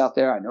chains out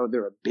there. I know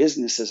there are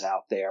businesses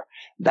out there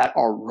that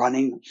are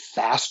running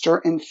faster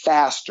and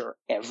faster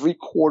every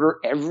quarter,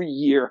 every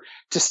year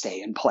to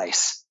stay in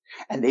place.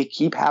 And they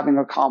keep having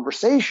a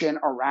conversation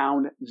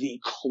around the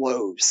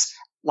close,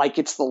 like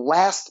it's the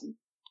last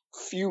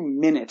few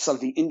minutes of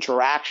the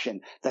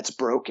interaction that's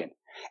broken.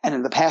 And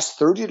in the past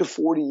 30 to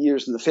 40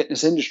 years in the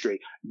fitness industry,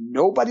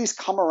 nobody's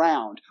come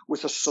around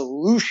with a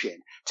solution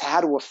to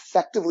how to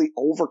effectively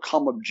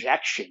overcome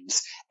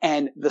objections.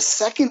 And the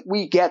second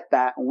we get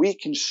that and we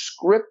can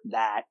script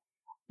that,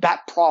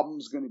 that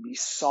problem's going to be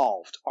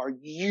solved. Are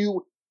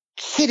you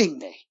kidding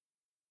me?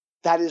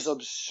 That is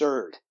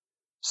absurd.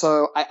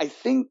 So I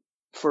think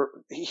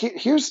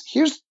here's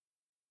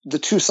the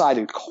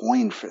two-sided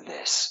coin for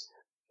this.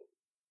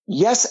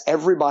 Yes,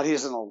 everybody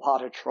is in a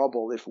lot of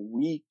trouble if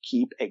we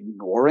keep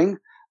ignoring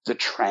the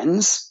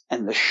trends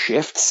and the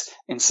shifts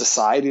in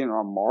society and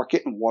our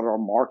market and what our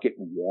market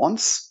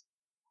wants.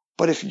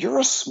 But if you're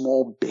a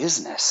small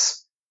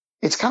business,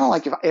 it's kind of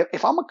like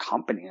if I'm a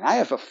company and I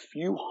have a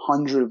few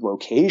hundred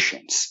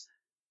locations,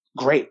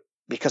 great,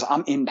 because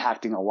I'm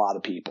impacting a lot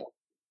of people.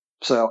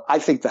 So I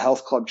think the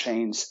health club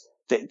chains,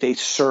 they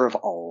serve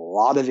a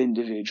lot of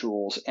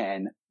individuals,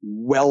 and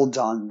well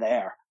done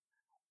there.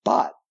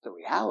 But the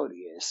reality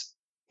is,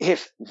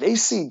 if they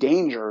see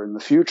danger in the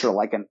future,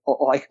 like a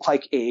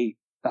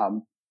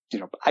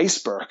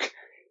iceberg,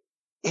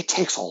 it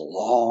takes a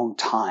long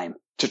time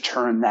to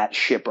turn that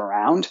ship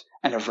around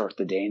and avert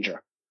the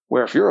danger.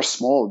 Where if you're a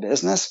small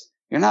business,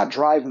 you're not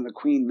driving the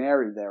Queen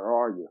Mary there,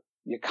 are you?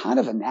 You're kind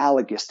of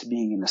analogous to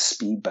being in a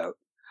speedboat.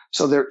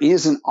 So there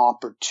is an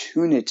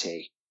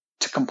opportunity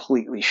to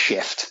completely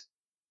shift.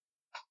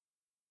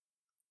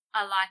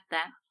 I like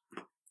that.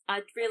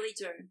 I really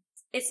do.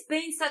 It's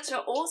been such an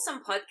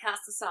awesome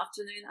podcast this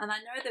afternoon, and I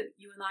know that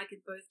you and I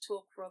could both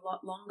talk for a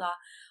lot longer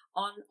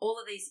on all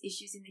of these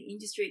issues in the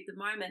industry at the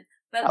moment.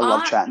 But I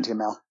love chatting to you,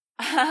 Mel.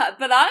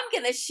 But I'm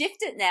going to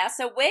shift it now.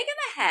 So we're going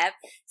to have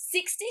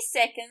 60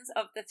 seconds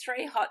of the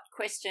 3 hot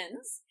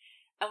questions,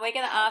 and we're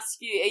going to ask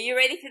you, are you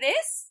ready for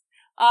this?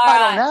 All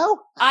right. I don't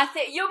know. I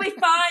think you'll be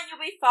fine. You'll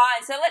be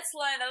fine. So let's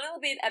learn a little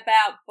bit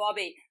about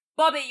Bobby.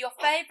 Bobby, your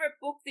favorite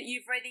book that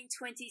you've read in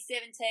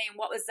 2017,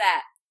 what was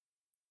that?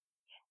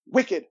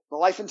 Wicked, The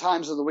Life and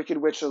Times of the Wicked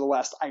Witch of the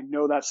West. I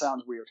know that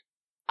sounds weird.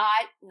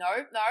 No,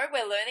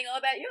 we're learning all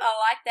about you. I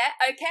like that.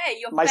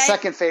 Okay, my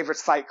second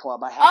favorite's Fight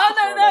Club. I have to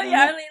no, you only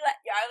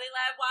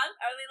allowed one.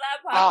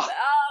 Oh,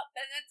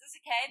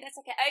 That's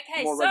okay.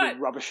 Okay, more so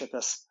rubbish at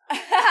this.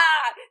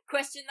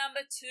 question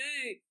number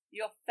 2: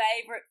 your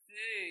favorite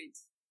food.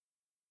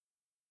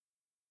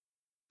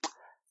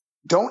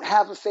 Don't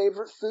have a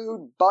favorite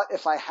food, but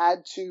if I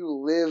had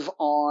to live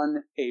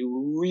on a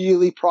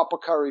really proper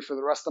curry for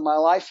the rest of my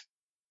life,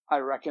 I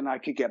reckon I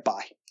could get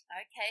by.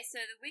 Okay, so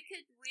the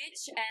Wicked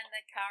Witch and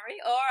the curry.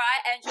 All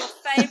right, and your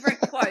favorite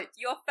quote.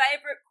 Your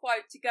favorite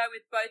quote to go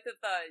with both of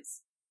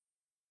those.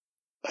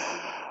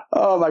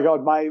 Oh my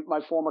God, my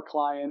former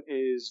client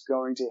is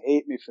going to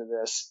hate me for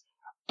this,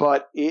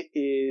 but it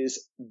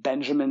is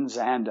Benjamin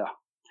Zander,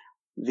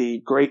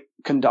 the great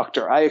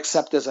conductor. I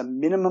accept as a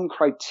minimum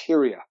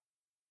criteria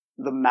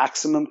the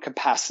maximum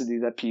capacity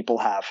that people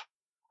have.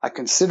 I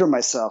consider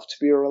myself to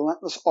be a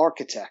relentless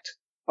architect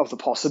of the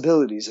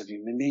possibilities of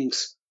human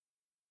beings.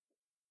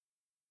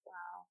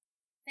 Wow.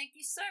 Thank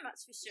you so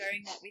much for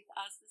sharing that with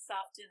us this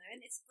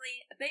afternoon. It's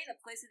been a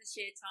pleasure to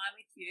share time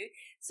with you.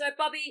 So,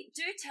 Bobby,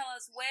 do tell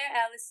us where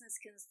our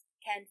listeners can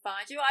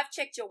find you. I've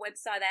checked your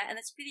website out, and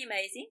it's pretty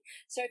amazing.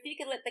 So if you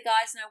could let the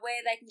guys know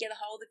where they can get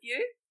a hold of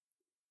you.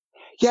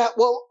 Yeah,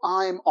 well,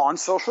 I'm on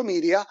social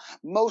media.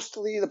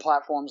 Mostly the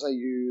platforms I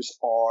use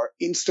are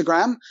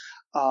Instagram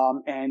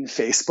and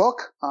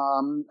Facebook.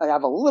 I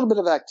have a little bit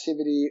of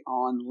activity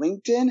on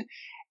LinkedIn,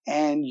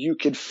 and you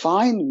could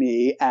find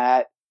me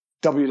at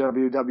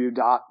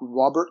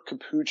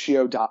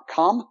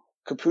www.robertcapuccio.com.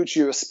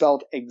 Capuccio is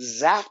spelled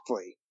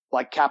exactly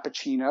like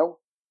cappuccino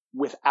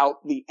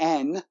without the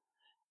N.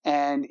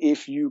 And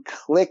if you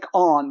click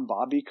on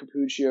Bobby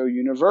Capuccio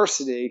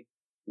University,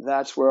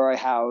 that's where I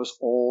house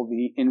all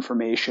the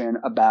information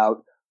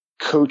about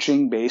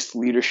coaching-based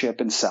leadership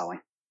and selling.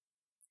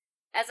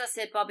 As I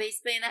said, Bobby, it's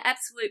been an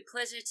absolute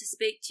pleasure to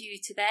speak to you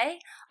today.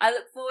 I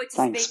look forward to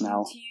speaking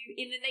Mel. to you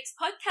in the next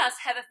podcast.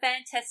 Have a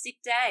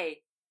fantastic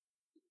day.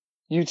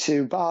 You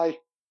too. Bye.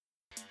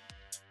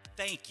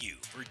 Thank you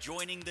for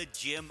joining the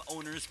Gym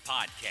Owners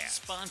Podcast,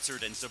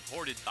 sponsored and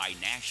supported by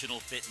National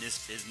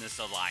Fitness Business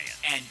Alliance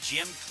and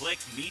Gym Click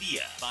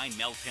Media. Find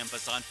Mel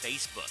Tempest on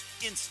Facebook,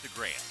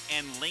 Instagram,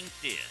 and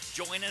LinkedIn.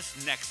 Join us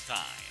next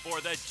time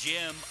for the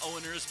Gym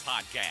Owners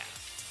Podcast.